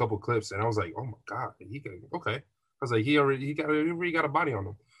watching a couple clips and I was like, oh my God, he can okay. I was like, he already got a body on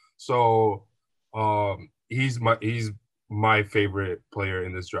him. So he's my favorite player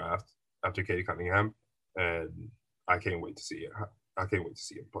in this draft after Katie Cunningham. And I can't wait to see it. I can't wait to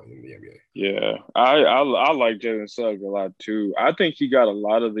see him play in the NBA. Yeah, I like Jalen Suggs a lot too. I think he got a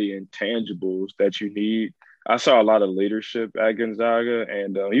lot of the intangibles that you need. I saw a lot of leadership at Gonzaga,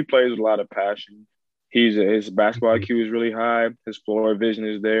 and he plays with a lot of passion. His basketball IQ is really high. His floor vision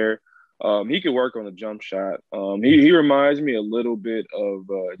is there. He could work on the jump shot. He reminds me a little bit of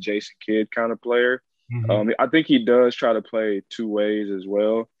Jason Kidd kind of player. I think he does try to play two ways as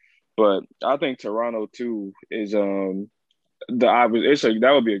well, but I think Toronto too is that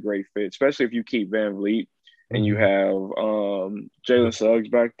would be a great fit, especially if you keep Van Vliet and you have Jalen Suggs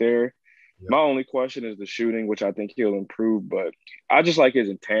back there. Yep. My only question is the shooting, which I think he'll improve, but I just like his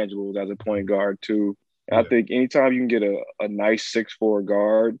intangibles as a point guard too. And I think anytime you can get a nice 6'4"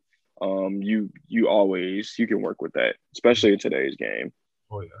 guard, you can work with that, especially in today's game.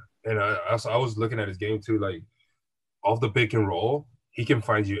 Oh yeah, and I was looking at his game too. Like off the pick and roll, he can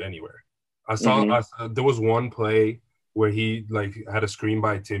find you anywhere. I saw there was one play where he like had a screen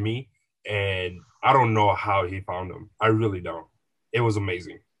by Timmy, and I don't know how he found him. I really don't. It was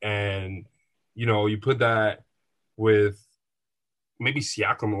amazing. And, you put that with maybe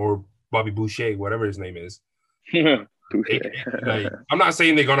Siakam or Bobby Boucher, whatever his name is. Like, I'm not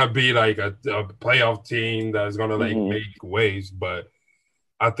saying they're going to be like a playoff team that's going to like make waves, but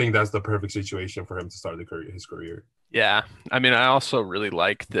I think that's the perfect situation for him to start his career. Yeah. I mean, I also really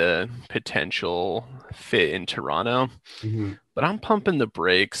like the potential fit in Toronto, but I'm pumping the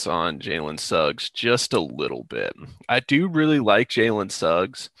brakes on Jalen Suggs just a little bit. I do really like Jalen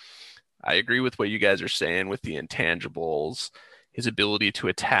Suggs. I agree with what you guys are saying with the intangibles, his ability to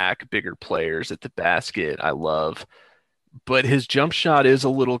attack bigger players at the basket. I love, but his jump shot is a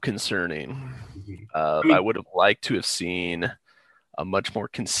little concerning. I would have liked to have seen a much more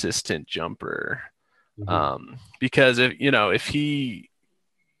consistent jumper. Because if he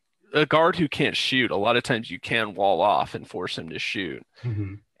a guard who can't shoot, a lot of times you can wall off and force him to shoot.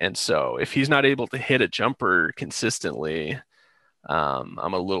 And so if he's not able to hit a jumper consistently,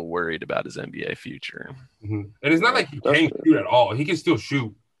 I'm a little worried about his NBA future. And it's not like he can't shoot at all. He can still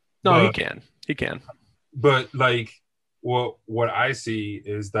shoot. No, he can. He can. But like what I see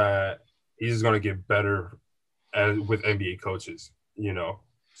is that he's just going to get better with NBA coaches,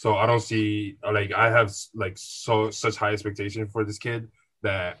 So I don't see I have such high expectation for this kid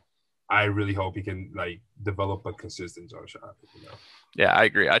that I really hope he can develop a consistent jump shot. Yeah, I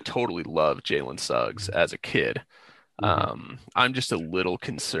agree. I totally love Jalen Suggs as a kid. I'm just a little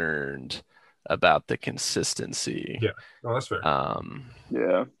concerned about the consistency. Yeah, no, that's fair.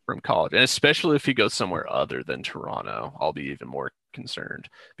 From college, and especially if he goes somewhere other than Toronto, I'll be even more concerned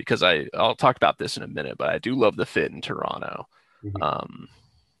because I'll talk about this in a minute, but I do love the fit in Toronto.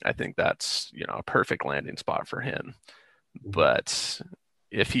 I think that's a perfect landing spot for him. But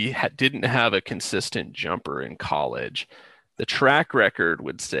if he didn't have a consistent jumper in college, the track record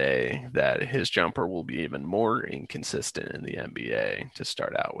would say that his jumper will be even more inconsistent in the NBA to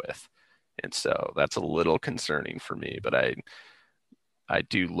start out with. And so that's a little concerning for me, but I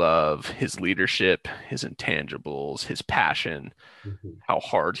do love his leadership, his intangibles, his passion, how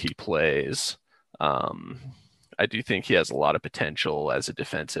hard he plays. I do think he has a lot of potential as a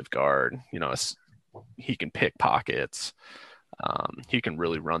defensive guard. He can pick pockets. He can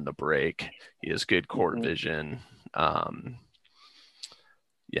really run the break. He has good court vision. And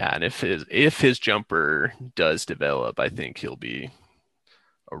if his jumper does develop, I think he'll be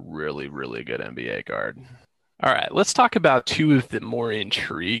a really, really good NBA guard. All right, let's talk about two of the more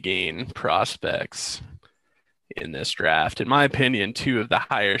intriguing prospects in this draft. In my opinion, two of the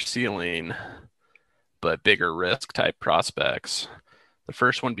higher ceiling but bigger risk type prospects. The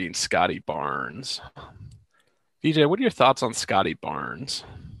first one being Scotty Barnes. VJ, what are your thoughts on Scotty Barnes?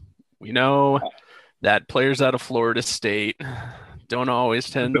 We know that players out of Florida State don't always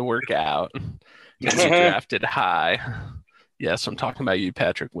tend to work out and be drafted high. Yes, I'm talking about you,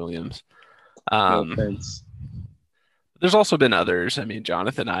 Patrick Williams. No offense. There's also been others. I mean,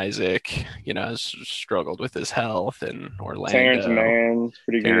 Jonathan Isaac, has struggled with his health, and Orlando. Terrence Mann,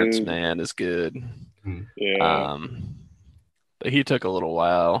 pretty Terrence good. Mann is good. Yeah. But he took a little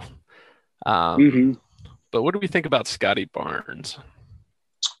while. But what do we think about Scotty Barnes?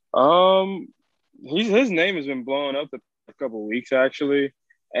 His name has been blowing up a couple of weeks actually,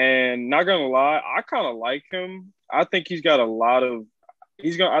 and not gonna lie, I kind of like him. I think he's got a lot of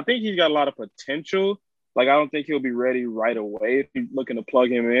I think he's got a lot of potential. Like, I don't think he'll be ready right away if you're looking to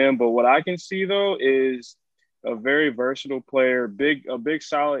plug him in. But what I can see though is a very versatile player, a big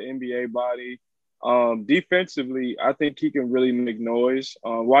solid NBA body. Defensively, I think he can really make noise.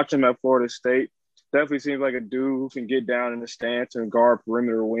 Watch him at Florida State. Definitely seems like a dude who can get down in the stance and guard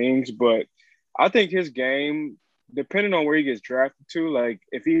perimeter wings. But I think his game, depending on where he gets drafted to, like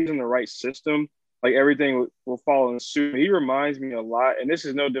if he's in the right system, like everything will fall in suit. He reminds me a lot, and this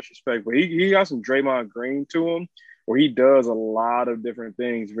is no disrespect, but he got some Draymond Green to him where he does a lot of different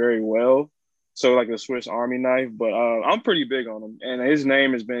things very well. So like a Swiss Army knife, but I'm pretty big on him, and his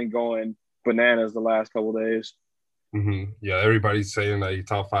name has been going bananas the last couple of days. Mm-hmm. Yeah, everybody's saying like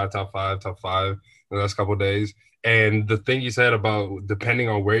top five in the last couple of days. And the thing you said about depending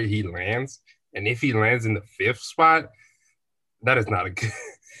on where he lands, and if he lands in the 5th spot, that is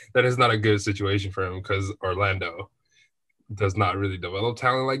not a good situation for him because Orlando does not really develop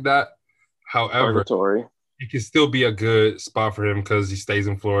talent like that. However, it can still be a good spot for him because he stays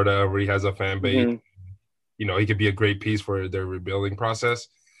in Florida where he has a fan base. Mm-hmm. You know, he could be a great piece for their rebuilding process.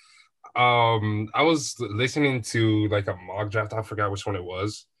 I was listening to like a mock draft. I forgot which one it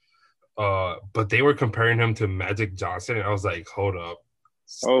was. But they were comparing him to Magic Johnson, and I was like, hold up.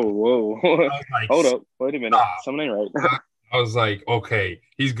 Oh, whoa. Like, hold up. Wait a minute. Something ain't right. I was like, okay,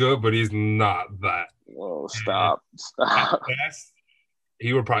 he's good, but he's not that. Whoa, stop. Best,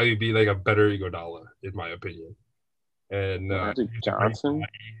 he would probably be like a better Iguodala, in my opinion. And Magic Johnson?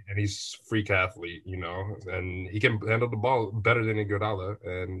 And he's a freak athlete, you know, and he can handle the ball better than Iguodala,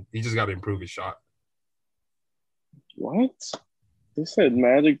 and he just got to improve his shot. What? They said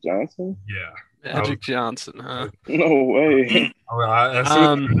Magic Johnson? Yeah. Magic Johnson, huh? No way. As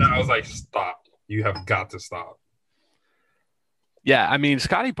soon as I was like, stop. You have got to stop. Yeah, I mean,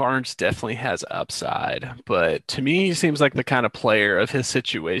 Scotty Barnes definitely has upside, but to me, he seems like the kind of player of his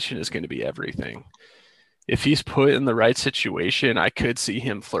situation is going to be everything. If he's put in the right situation, I could see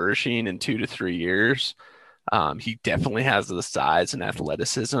him flourishing in 2 to 3 years. He definitely has the size and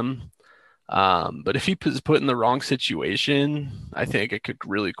athleticism. But if he is put in the wrong situation, I think it could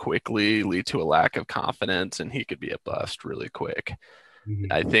really quickly lead to a lack of confidence and he could be a bust really quick.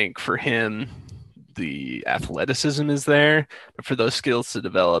 Mm-hmm. I think for him, the athleticism is there, but for those skills to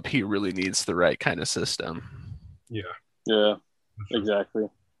develop, he really needs the right kind of system. Yeah, exactly.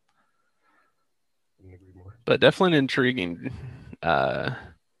 But definitely an intriguing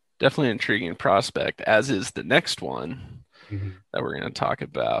prospect, as is the next one that we're going to talk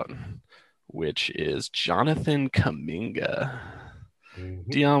about, which is Jonathan Kuminga.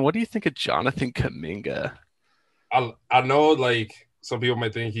 Dion, what do you think of Jonathan Kuminga? I know, like, some people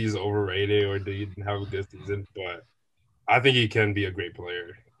might think he's overrated or he didn't have a good season, but I think he can be a great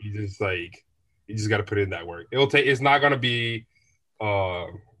player. You just got to put in that work. It's not going to be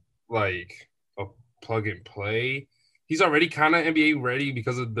like a plug and play. He's already kind of NBA ready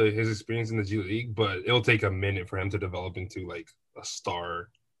because of his experience in the G League, but it'll take a minute for him to develop into like a star,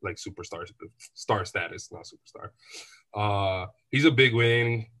 like superstar, star status, not superstar. He's a big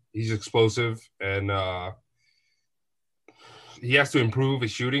wing. He's explosive, and he has to improve his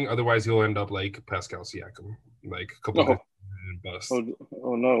shooting. Otherwise, he'll end up like Pascal Siakam, like a couple of bust.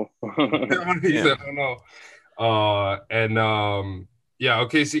 Oh no! He said, "Oh no!"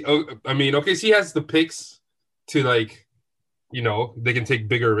 OKC. OKC has the picks to, like, you know, they can take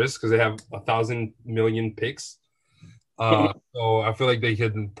bigger risks because they have 1,000 million picks. So I feel like they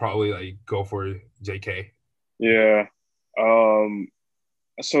could probably like go for JK. Yeah.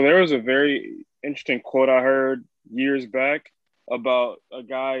 So there was a very interesting quote I heard years back about a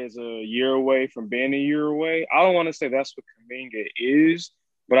guy is a year away from being a year away. I don't want to say that's what Kuminga is,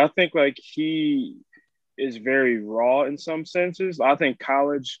 but I think like he is very raw in some senses. I think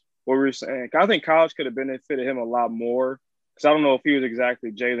college, what we were saying, I think college could have benefited him a lot more because I don't know if he was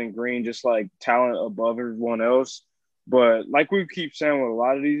exactly Jalen Green, just like talent above everyone else. But like we keep saying with a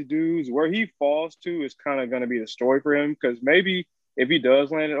lot of these dudes, where he falls to is kind of going to be the story for him because maybe if he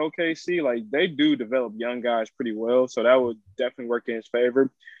does land at OKC, like they do develop young guys pretty well. So that would definitely work in his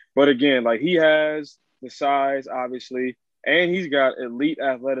favor. But again, like he has the size, obviously, and he's got elite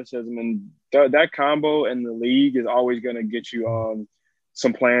athleticism. And that combo in the league is always going to get you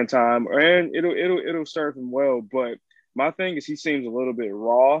some playing time, and it'll serve him well. But my thing is he seems a little bit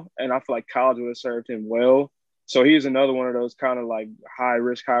raw, and I feel like college would have served him well. So he's another one of those kind of like high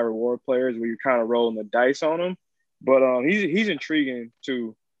risk, high reward players where you're kind of rolling the dice on him. But he's intriguing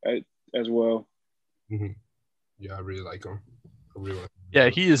too as well. Mm-hmm. Yeah, I really like him. Yeah,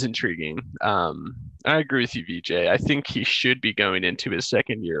 he is intriguing. I agree with you, VJ. I think he should be going into his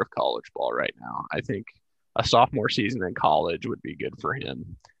second year of college ball right now. I think a sophomore season in college would be good for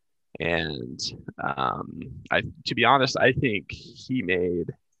him. And to be honest, I think he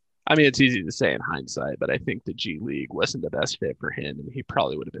made. I mean, it's easy to say in hindsight, but I think the G League wasn't the best fit for him, and he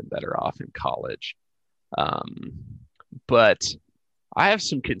probably would have been better off in college. Um, but I have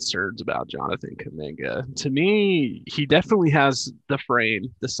some concerns about Jonathan Kuminga. To me, he definitely has the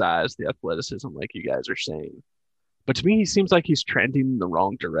frame, the size, the athleticism, like you guys are saying. But to me, he seems like he's trending in the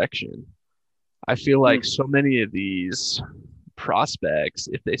wrong direction. I feel like so many of these prospects,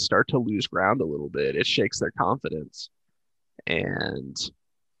 if they start to lose ground a little bit, it shakes their confidence. And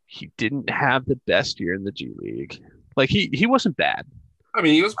he didn't have the best year in the G League. Like he wasn't bad. I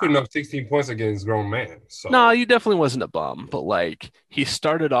mean, he was putting up 16 points against grown man. So No, he definitely wasn't a bum, but like he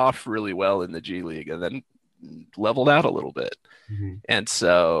started off really well in the G League and then leveled out a little bit. Mm-hmm. And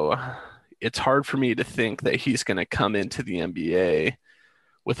so it's hard for me to think that he's going to come into the NBA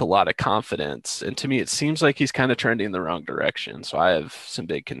with a lot of confidence. And to me, it seems like he's kind of trending in the wrong direction. So I have some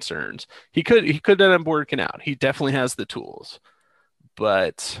big concerns. He could end up working out. He definitely has the tools.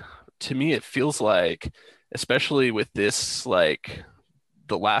 But to me, it feels like, especially with this, like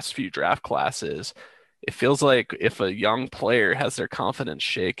the last few draft classes, it feels like if a young player has their confidence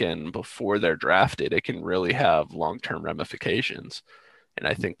shaken before they're drafted, it can really have long-term ramifications. And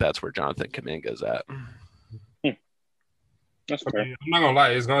I think that's where Jonathan Kuminga is at. That's fair. I mean, I'm not gonna lie,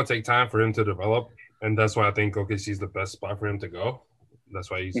 it's gonna take time for him to develop, and that's why I think OKC is the best spot for him to go. That's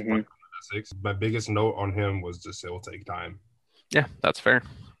why he's at 6. My biggest note on him was just it will take time. Yeah, that's fair.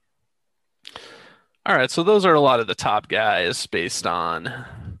 All right, so those are a lot of the top guys based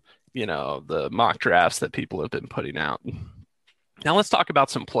on, the mock drafts that people have been putting out. Now let's talk about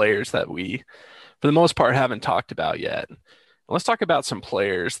some players that we, for the most part, haven't talked about yet. Let's talk about some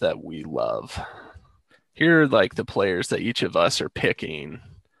players that we love. Here are like the players that each of us are picking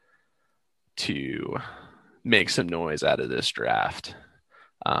to make some noise out of this draft.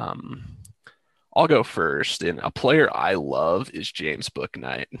 I'll go first, and a player I love is James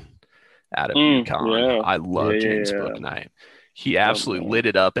Bouknight out of UConn. Yeah. I love James Bouknight. He absolutely lit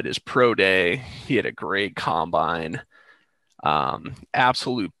it up at his pro day. He had a great combine.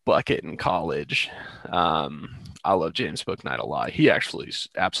 Absolute bucket in college. I love James Bouknight a lot. He actually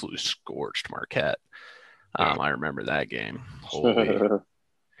absolutely scorched Marquette. I remember that game. Holy.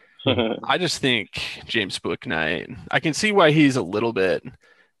 I just think James Bouknight, I can see why he's a little bit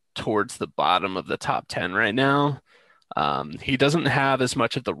towards the bottom of the top 10 right now. He doesn't have as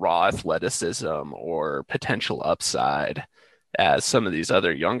much of the raw athleticism or potential upside as some of these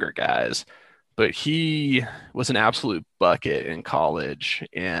other younger guys, but he was an absolute bucket in college,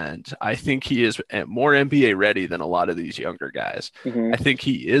 and I think he is more NBA ready than a lot of these younger guys. I think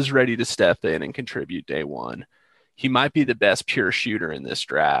he is ready to step in and contribute day one. He might be the best pure shooter in this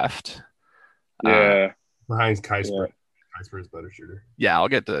draft. Yeah. Behind Kispert. Kispert is better shooter. Yeah, I'll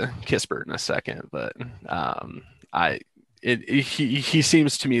get to Kispert in a second, but he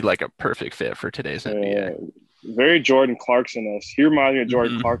seems to me like a perfect fit for today's NBA. Very Jordan Clarkson-esque. He reminds me of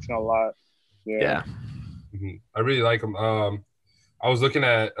Jordan Clarkson a lot. Yeah. I really like him. I was looking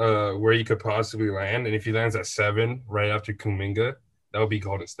at where he could possibly land, and if he lands at 7 right after Kuminga, that would be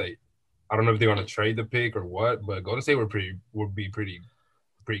Golden State. I don't know if they're going to trade the pick or what, but Golden State would be pretty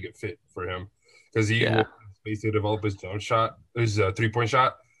good fit for him because he will basically develop his jump shot, his 3-point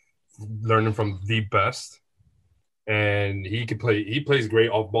shot, learning from the best, and he can play. He plays great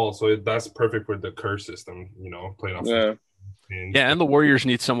off ball, so that's perfect for the Kerr system. Playing off. Yeah. And the Warriors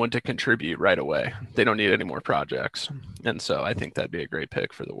need someone to contribute right away. They don't need any more projects, and so I think that'd be a great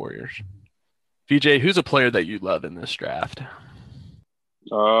pick for the Warriors. VJ, who's a player that you love in this draft?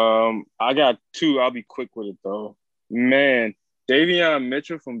 I got 2. I'll be quick with it though. Man, Davion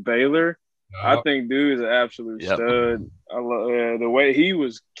Mitchell from Baylor. I think dude is an absolute stud. I love the way he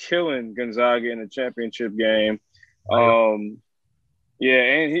was killing Gonzaga in the championship game. Yeah,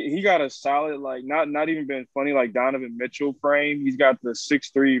 and he got a solid, like not even been funny like Donovan Mitchell frame. He's got the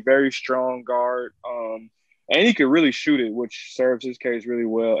 6'3", very strong guard. And he could really shoot it, which serves his case really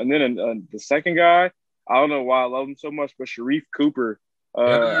well. And then the second guy, I don't know why I love him so much, but Sharif Cooper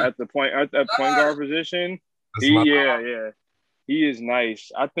at that point guard position. He is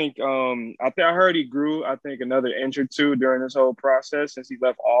nice. I think I heard he grew, I think, another inch or 2 during this whole process since he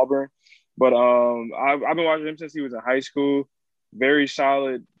left Auburn. But I've been watching him since he was in high school. Very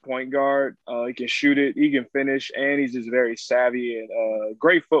solid point guard. He can shoot it, he can finish, and he's just very savvy and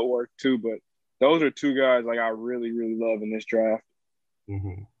great footwork too. But those are 2 guys like I really, really love in this draft.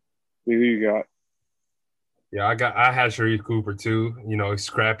 Who you got? Yeah, I had Sharif Cooper too. He's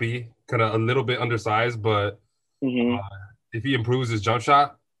scrappy, kind of a little bit undersized, but if he improves his jump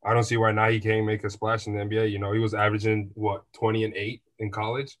shot, I don't see why now he can't make a splash in the NBA. You know, he was averaging 20-8 in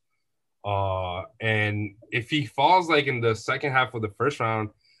college. And if he falls like in the second half of the first round,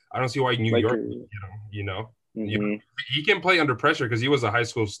 I don't see why New York, Mm-hmm. he can play under pressure because he was a high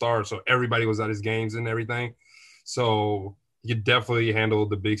school star, so everybody was at his games and everything. So he could definitely handle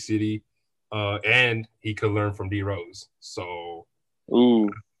the big city, and he could learn from D Rose. So, Ooh.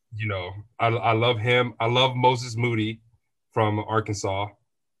 you know, I love him. I love Moses Moody from Arkansas.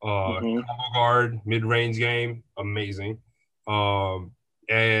 Mm-hmm. Combo guard, mid-range game, amazing.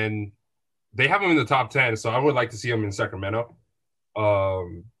 And they have him in the top 10, so I would like to see him in Sacramento.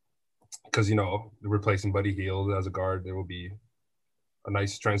 Because, you know, replacing Buddy Hield as a guard, there will be a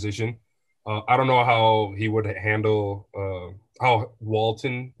nice transition. I don't know how he would handle how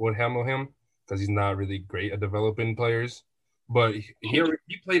Walton would handle him because he's not really great at developing players. But he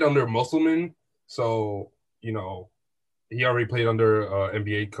played under Musselman, so, you know, he already played under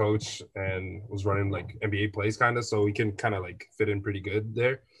NBA coach and was running like NBA plays kind of, so he can kind of like fit in pretty good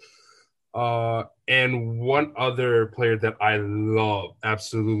there. And one other player that I love,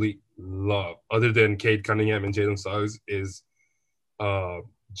 absolutely love, other than Cade Cunningham and Jalen Suggs, is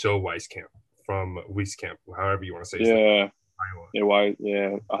Joe Weiskamp from Wieskamp, however you want to say his name. Iowa. Yeah, why?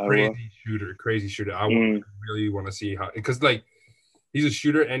 Yeah, Iowa. Crazy shooter. I really want to see how, because like he's a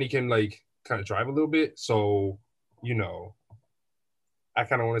shooter and he can like kind of drive a little bit. So, you know, I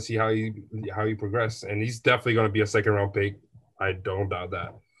kind of want to see how he progresses, and he's definitely going to be a second round pick. I don't doubt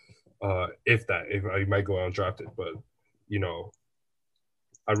that. If he might go undrafted, but you know,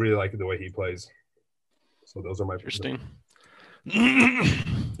 I really like the way he plays. So those are my interesting.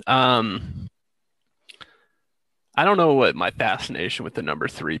 I don't know what my fascination with the number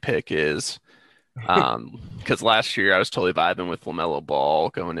 3 pick is. Because last year I was totally vibing with LaMelo Ball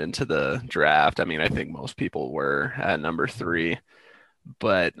going into the draft. I mean, I think most people were at number 3,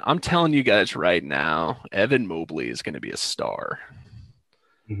 but I'm telling you guys right now, Evan Mobley is going to be a star.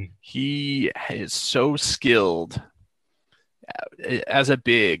 Mm-hmm. He is so skilled as a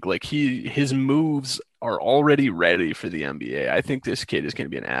big. Like his moves are already ready for the NBA. I think this kid is going to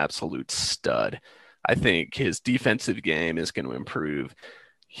be an absolute stud. I think his defensive game is going to improve.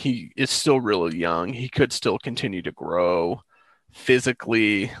 He is still really young. He could still continue to grow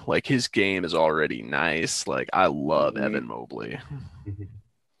physically. Like his game is already nice. Like I love Evan Mobley. Mm-hmm.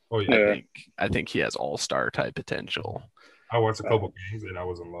 Oh yeah. I think he has all-star type potential. I watched a couple games and I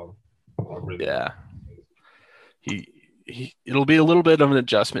was in love. It'll be a little bit of an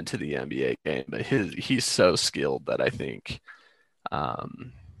adjustment to the NBA game, but he's so skilled that I think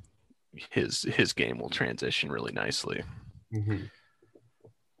his game will transition really nicely. Mm-hmm.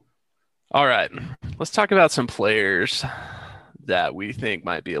 All right, let's talk about some players that we think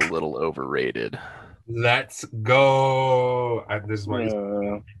might be a little overrated. Let's go. This is my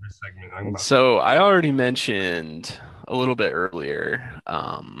favorite segment. So I already mentioned a little bit earlier.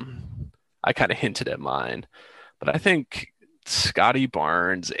 I kind of hinted at mine, but I think Scotty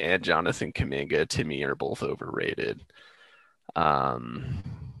Barnes and Jonathan Kuminga to me are both overrated.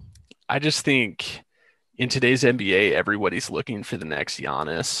 I just think in today's NBA, everybody's looking for the next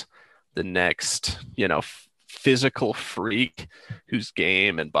Giannis, the next, physical freak whose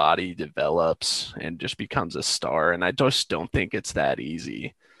game and body develops and just becomes a star. And I just don't think it's that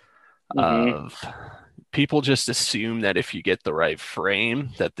easy. People just assume that if you get the right frame,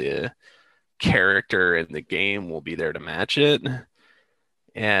 that the character and the game will be there to match it.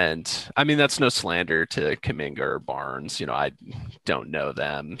 And I mean, that's no slander to Kuminga or Barnes. I don't know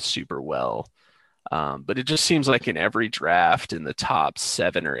them super well. But it just seems like in every draft in the top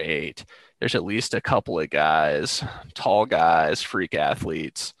 7 or 8, there's at least a couple of guys, tall guys, freak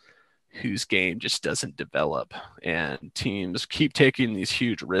athletes, whose game just doesn't develop. And teams keep taking these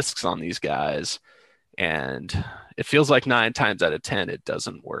huge risks on these guys. And it feels like 9 times out of 10, it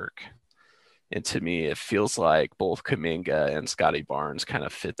doesn't work. And to me, it feels like both Kuminga and Scotty Barnes kind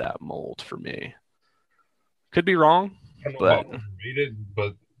of fit that mold for me. Could be wrong, but overrated,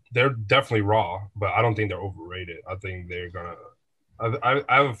 but they're definitely raw. But I don't think they're overrated. I think they're gonna. I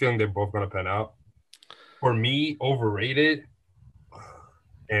have a feeling they're both gonna pan out. For me, overrated,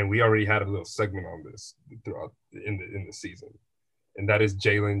 and we already had a little segment on this throughout in the season, and that is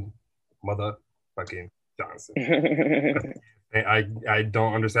Jalen motherfucking Johnson. I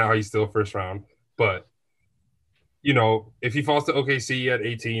don't understand how he's still first round, but if he falls to OKC at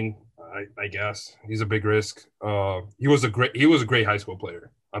 18, I guess he's a big risk. He was a great high school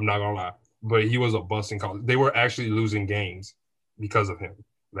player. I'm not gonna lie, but he was a bust in college. They were actually losing games because of him.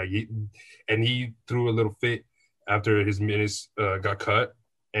 He threw a little fit after his minutes got cut,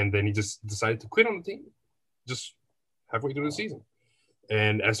 and then he just decided to quit on the team, just halfway through the season.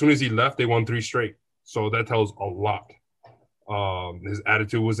 And as soon as he left, they won 3 straight. So that tells a lot. His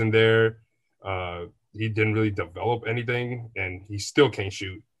attitude wasn't there. He didn't really develop anything, and he still can't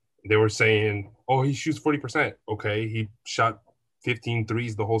shoot. They were saying, oh, he shoots 40%. Okay, he shot 15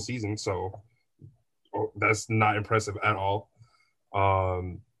 threes the whole season, so that's not impressive at all.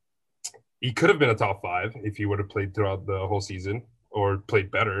 He could have been a top 5 if he would have played throughout the whole season, or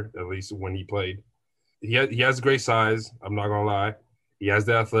played better, at least when he played. He has great size. I'm not going to lie. He has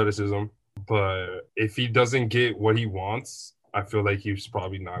the athleticism. But if he doesn't get what he wants, I feel like he's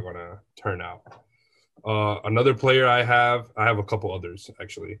probably not going to turn out. Another player I have a couple others,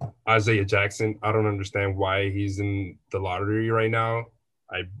 actually. Isaiah Jackson. I don't understand why he's in the lottery right now.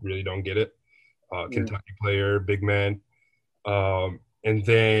 I really don't get it. Kentucky player, big man. And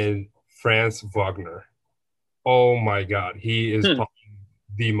then Franz Wagner. Oh, my God. He is probably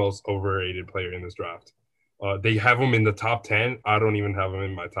the most overrated player in this draft. They have him in the top 10. I don't even have him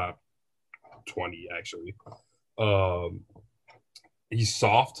in my top 20, actually. He's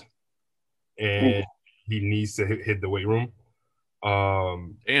soft, and he needs to hit the weight room.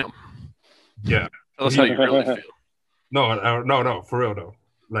 Damn. Yeah. Tell us how you really feel. No, for real though.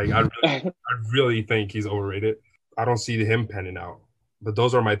 Like I really think he's overrated. I don't see him panning out. But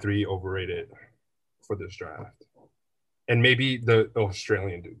those are my 3 overrated for this draft. And maybe the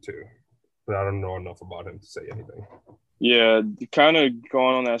Australian dude too. But I don't know enough about him to say anything. Yeah, kind of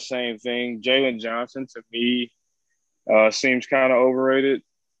going on that same thing. Jalen Johnson, to me, seems kind of overrated.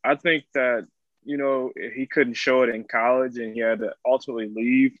 I think that, he couldn't show it in college and he had to ultimately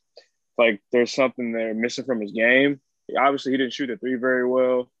leave. Like, there's something there missing from his game. Obviously, he didn't shoot the 3 very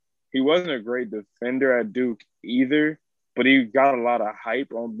well. He wasn't a great defender at Duke either, but he got a lot of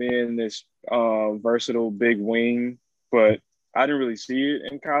hype on being this versatile big wing. But I didn't really see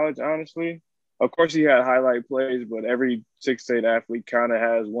it in college, honestly. Of course, he had highlight plays, but every 6'8" athlete kind of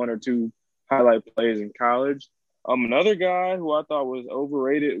has 1 or 2 highlight plays in college. Another guy who I thought was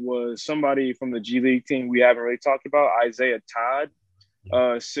overrated was somebody from the G League team we haven't really talked about, Isaiah Todd,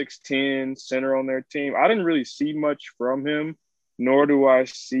 6'10" center on their team. I didn't really see much from him, nor do I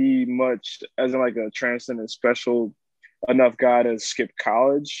see much as in like a transcendent special enough guy to skip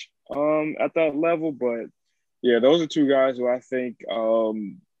college at that level. But yeah, those are 2 guys who I think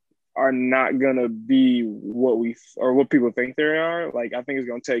are not gonna be what people think they are. Like, I think it's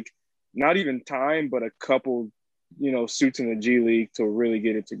gonna take not even time, but a couple, suits in the G League to really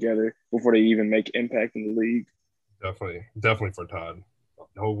get it together before they even make impact in the league. Definitely for Todd.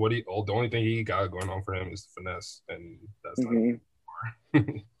 No, the only thing he got going on for him is finesse, and that's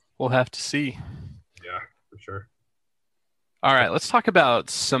not. We'll have to see. Yeah, for sure. All right, let's talk about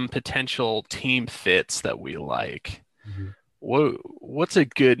some potential team fits that we like. Mm-hmm. What's a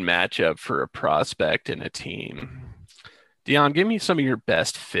good matchup for a prospect in a team? Dion, give me some of your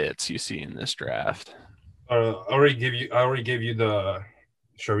best fits you see in this draft. I already gave you the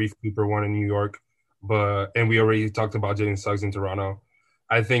Sharif Cooper one in New York, and we already talked about Jalen Suggs in Toronto.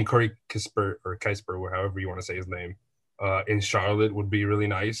 I think Corey Kispert, or however you want to say his name, in Charlotte would be really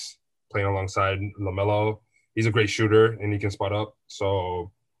nice, playing alongside LaMelo. He's a great shooter, and he can spot up,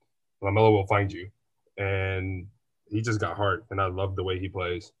 so LaMelo will find you. And he just got heart, and I love the way he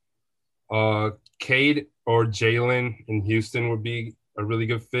plays. Cade or Jalen in Houston would be a really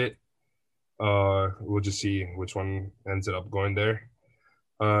good fit. We'll just see which one ends up going there.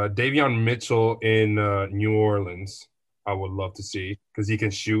 Davion Mitchell in New Orleans, I would love to see, because he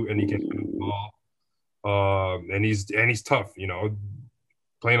can shoot and he can shoot the ball. And he's tough,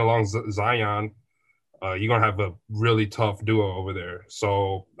 playing along Zion. You're gonna have a really tough duo over there.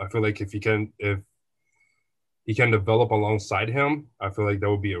 So I feel like if he can develop alongside him, I feel like that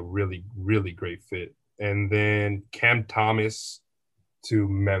would be a really, really great fit. And then Cam Thomas to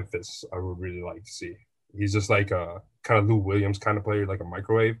Memphis, I would really like to see. He's just like a kind of Lou Williams kind of player, like a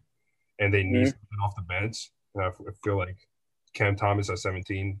microwave, and they need something off the bench. And I feel like Cam Thomas at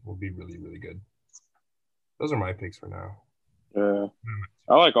 17 would be really, really good. Those are my picks for now. Yeah,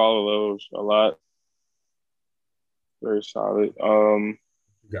 I like all of those a lot. Very solid.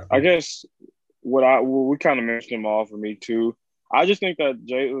 I guess we kind of mentioned them all for me too. I just think that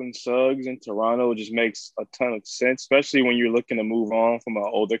Jalen Suggs in Toronto just makes a ton of sense, especially when you're looking to move on from an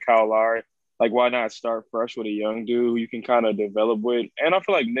older Kyle Lowry. Like, why not start fresh with a young dude who you can kind of develop with? And I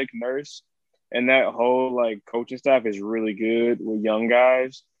feel like Nick Nurse and that whole coaching staff is really good with young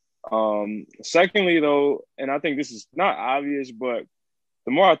guys. Secondly, though, and I think this is not obvious, but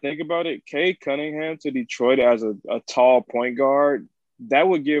the more I think about it, Cade Cunningham to Detroit as a tall point guard, that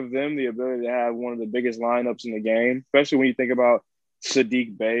would give them the ability to have one of the biggest lineups in the game, especially when you think about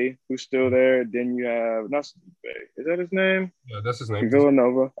Sadiq Bey, who's still there. Then you have not Sadiq Bey. Is that his name? Yeah, that's his name.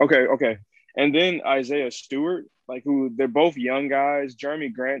 Villanova. Okay. And then Isaiah Stewart, like who they're both young guys. Jeremy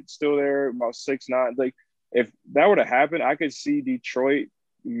Grant still there, about 6'9". Like if that were to happen, I could see Detroit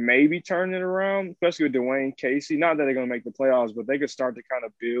maybe turning it around, especially with Dwayne Casey. Not that they're gonna make the playoffs, but they could start to kind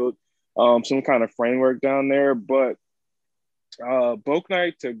of build some kind of framework down there. But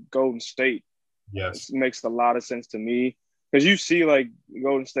Bouknight to Golden State, Yes, makes a lot of sense to me. Because you see, like,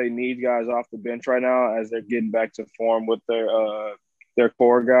 Golden State needs guys off the bench right now as they're getting back to form with their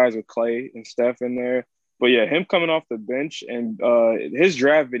core guys with Clay and Steph in there. But, yeah, him coming off the bench and his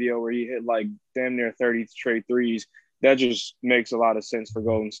draft video where he hit, like, damn near 30 straight threes, that just makes a lot of sense for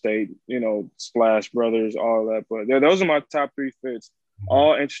Golden State. You know, Splash Brothers, all that. But those are my top 3 fits,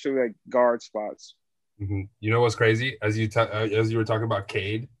 all interesting, like, guard spots. Mm-hmm. You know what's crazy? As you were talking about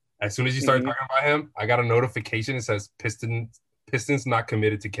Cade, as soon as you started talking about him, I got a notification. It says Pistons not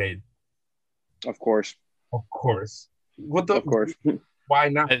committed to Cade. Of course. Of course. Of course. Why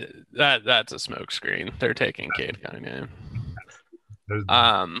not? That's a smokescreen. They're taking Cade Cunningham. There's-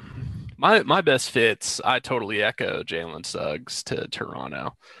 My best fits, I totally echo Jalen Suggs to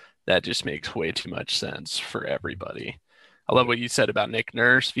Toronto. That just makes way too much sense for everybody. I love what you said about Nick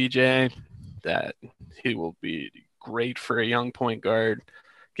Nurse, VJ, that he will be great for a young point guard.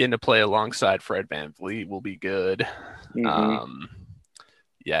 Getting to play alongside Fred VanVleet will be good. Yeah,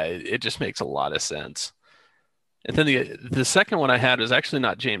 it just makes a lot of sense. And then the second one I had was actually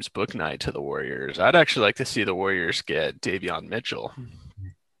not James Bouknight to the Warriors. I'd actually like to see the Warriors get Davion Mitchell.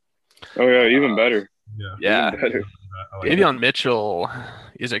 Oh, yeah, even better. Yeah. Even better. Davion Mitchell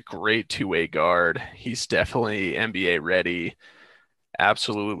is a great two-way guard. He's definitely NBA ready.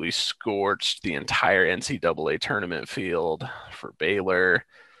 Absolutely scorched the entire NCAA tournament field for Baylor.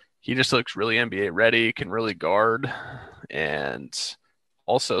 He just looks really NBA ready, can really guard, and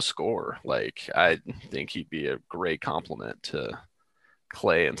also score. Like, I think he'd be a great compliment to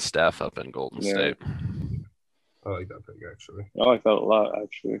Clay and Steph up in Golden State. I like that pick, actually. I like that a lot,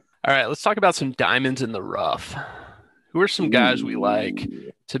 actually. All right, let's talk about some diamonds in the rough. Who are some guys we like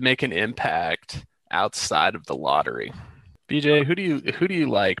to make an impact outside of the lottery? BJ, who do you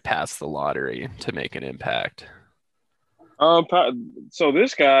like past the lottery to make an impact? So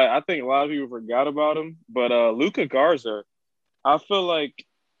this guy, I think a lot of people forgot about him, but Luka Garza, I feel like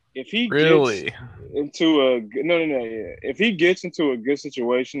if he gets into if he gets into a good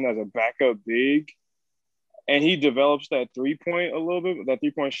situation as a backup big, and he develops that 3-point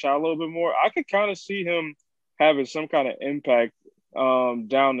shot a little bit more, I could kind of see him having some kind of impact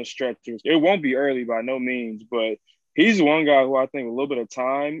down the stretches. It won't be early by no means, but he's one guy who I think a little bit of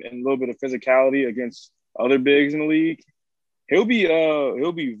time and a little bit of physicality against other bigs in the league, he'll be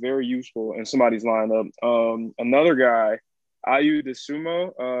very useful in somebody's lineup. Another guy, Ayu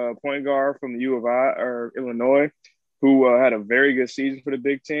DeSumo, point guard from the U of I or Illinois, who had a very good season for the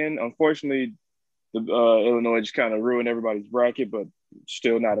Big Ten. Unfortunately, Illinois just kind of ruined everybody's bracket, but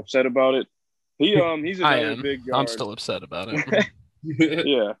still not upset about it. He's another big guard. I'm still upset about it.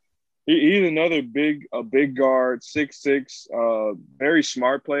 Yeah. He's another big guard, 6'6", very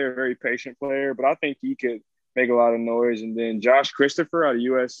smart player, very patient player, but I think he could make a lot of noise. And then Josh Christopher out of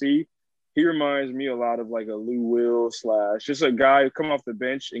USC, he reminds me a lot of like a Lou Will / just a guy who come off the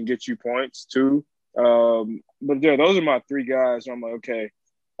bench and get you points too. But yeah, those are my 3 guys. So I'm like, okay,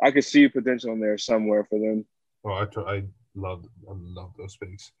 I could see potential in there somewhere for them. Oh, I love those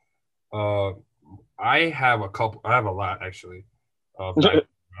picks. I have a lot actually.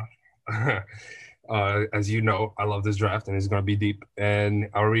 As you know, I love this draft and it's going to be deep. And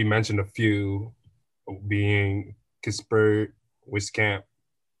I already mentioned a few, being Kispert, Wiskamp,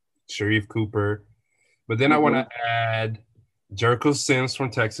 Sharif Cooper. But then I want to add Jericho Sims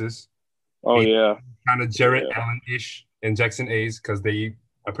from Texas. Oh, yeah. Kind of Jarrett Allen-ish and Jackson Hayes, because they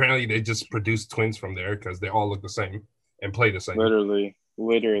just produce twins from there because they all look the same and play the same.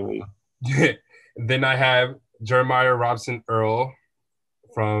 Literally. Then I have Jeremiah Robson Earl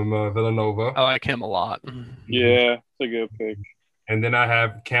from Villanova. I like him a lot. Yeah, it's a good pick. And then I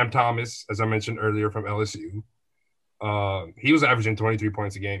have Cam Thomas, as I mentioned earlier, from LSU. He was averaging 23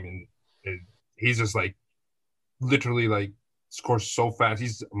 points a game, and he's just like literally like scores so fast.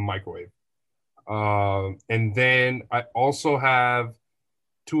 He's a microwave. And then I also have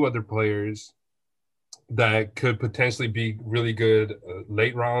 2 other players that could potentially be really good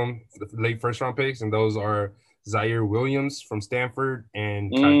late first round picks, and those are Zaire Williams from Stanford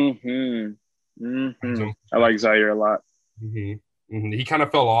and I like Zaire a lot. He kind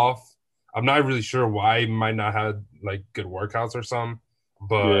of fell off. I'm not really sure why. He might not have like good workouts or something,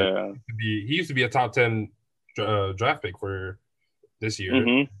 but he used to be a top 10 draft pick for this year.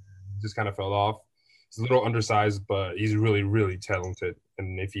 Mm-hmm. Just kind of fell off. He's a little undersized, but he's really, really talented.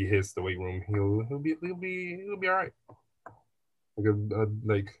 And if he hits the weight room, he'll be all right.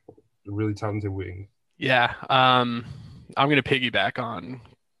 Like a really talented wing. Yeah. I'm going to piggyback on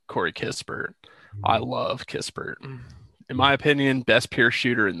Corey Kispert. I love Kispert. In my opinion, best pure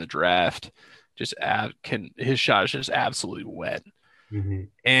shooter in the draft. His shot is just absolutely wet. Mm-hmm.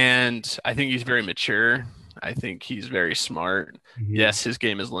 And I think he's very mature. I think he's very smart. Mm-hmm. Yes, his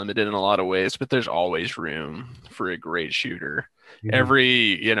game is limited in a lot of ways, but there's always room for a great shooter. Mm-hmm.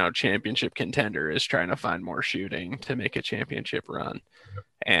 Every, championship contender is trying to find more shooting to make a championship run.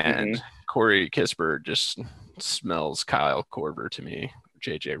 And Corey Kispert just smells Kyle Korver to me,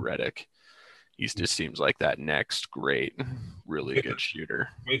 JJ Redick. He just seems like that next great, really good shooter.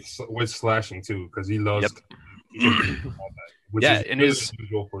 With slashing too, because he loves which is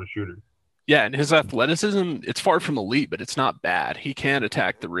unusual for a shooter. Yeah, and his athleticism, it's far from elite, but it's not bad. He can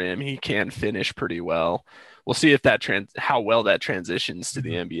attack the rim. He can finish pretty well. We'll see if how well that transitions to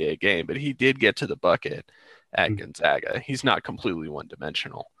the NBA game, but he did get to the bucket at Gonzaga. He's not completely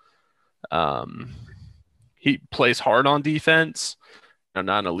one-dimensional. He plays hard on defense. Not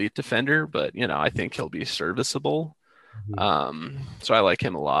an elite defender, but, I think he'll be serviceable. So I like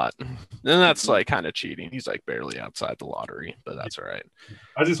him a lot. And that's like kind of cheating. He's like barely outside the lottery, but that's all right.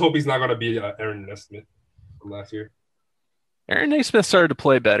 I just hope he's not going to be Aaron Nesmith from last year. Aaron Nesmith started to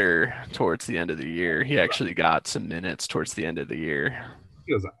play better towards the end of the year. He actually got some minutes towards the end of the year.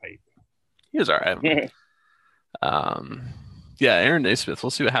 He was all right. Yeah, Aaron Nesmith,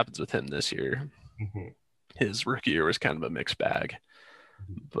 we'll see what happens with him this year. His rookie year was kind of a mixed bag.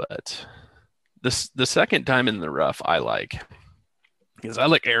 But the second time in the rough I like is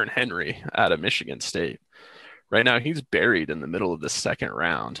Aaron Henry out of Michigan State. Right now he's buried in the middle of the second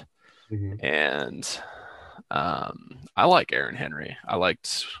round. And I like Aaron Henry. I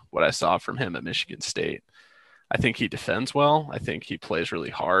liked what I saw from him at Michigan State. I think he defends well. I think he plays really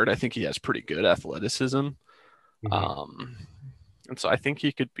hard. I think he has pretty good athleticism. And so I think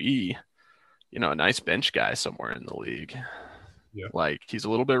he could be, a nice bench guy somewhere in the league. Yeah. Like, he's a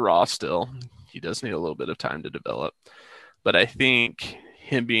little bit raw still. He does need a little bit of time to develop. But I think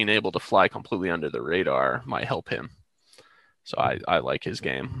him being able to fly completely under the radar might help him. So I like his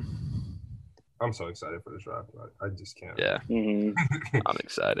game. I'm so excited for this draft. I just can't. Yeah. I'm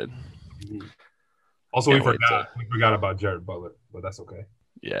excited. Also, we forgot about Jared Butler, but that's okay.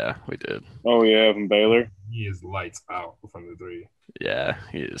 Yeah, we did. Oh, yeah, from Baylor. He is lights out from the three. Yeah,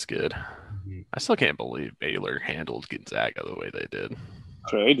 he is good. I still can't believe Baylor handled Gonzaga the way they did.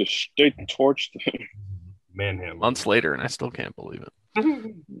 So they torched them. Manhandle. Months later, and I still can't believe it.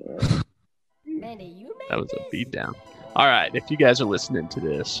 That was a beatdown. All right, if you guys are listening to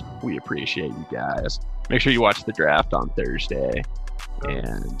this, we appreciate you guys. Make sure you watch the draft on Thursday.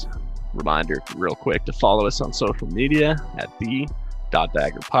 And reminder real quick to follow us on social media at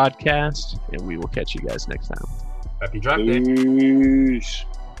the.Dagger Podcast, and we will catch you guys next time. Happy draft day. Peace.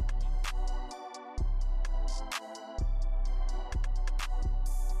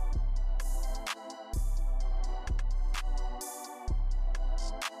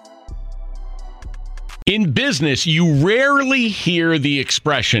 In business, you rarely hear the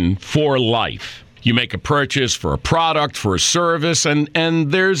expression "for life." You make a purchase for a product, for a service, and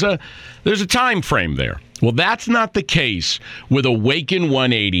there's a time frame there. Well, that's not the case with Awaken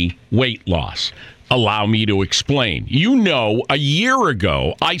 180 weight loss. Allow me to explain. A year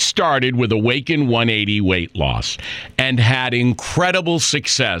ago, I started with Awaken 180 weight loss and had incredible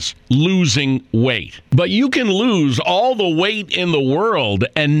success losing weight. But you can lose all the weight in the world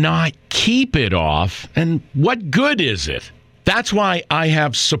and not keep it off. And what good is it? That's why I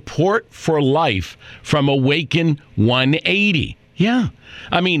have support for life from Awaken 180. Yeah.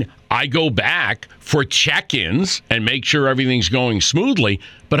 I go back for check-ins and make sure everything's going smoothly.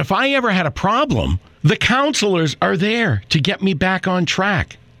 But if I ever had a problem, the counselors are there to get me back on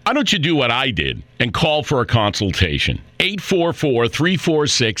track. Why don't you do what I did and call for a consultation?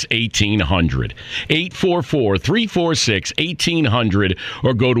 844-346-1800. 844-346-1800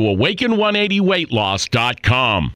 or go to awaken180weightloss.com.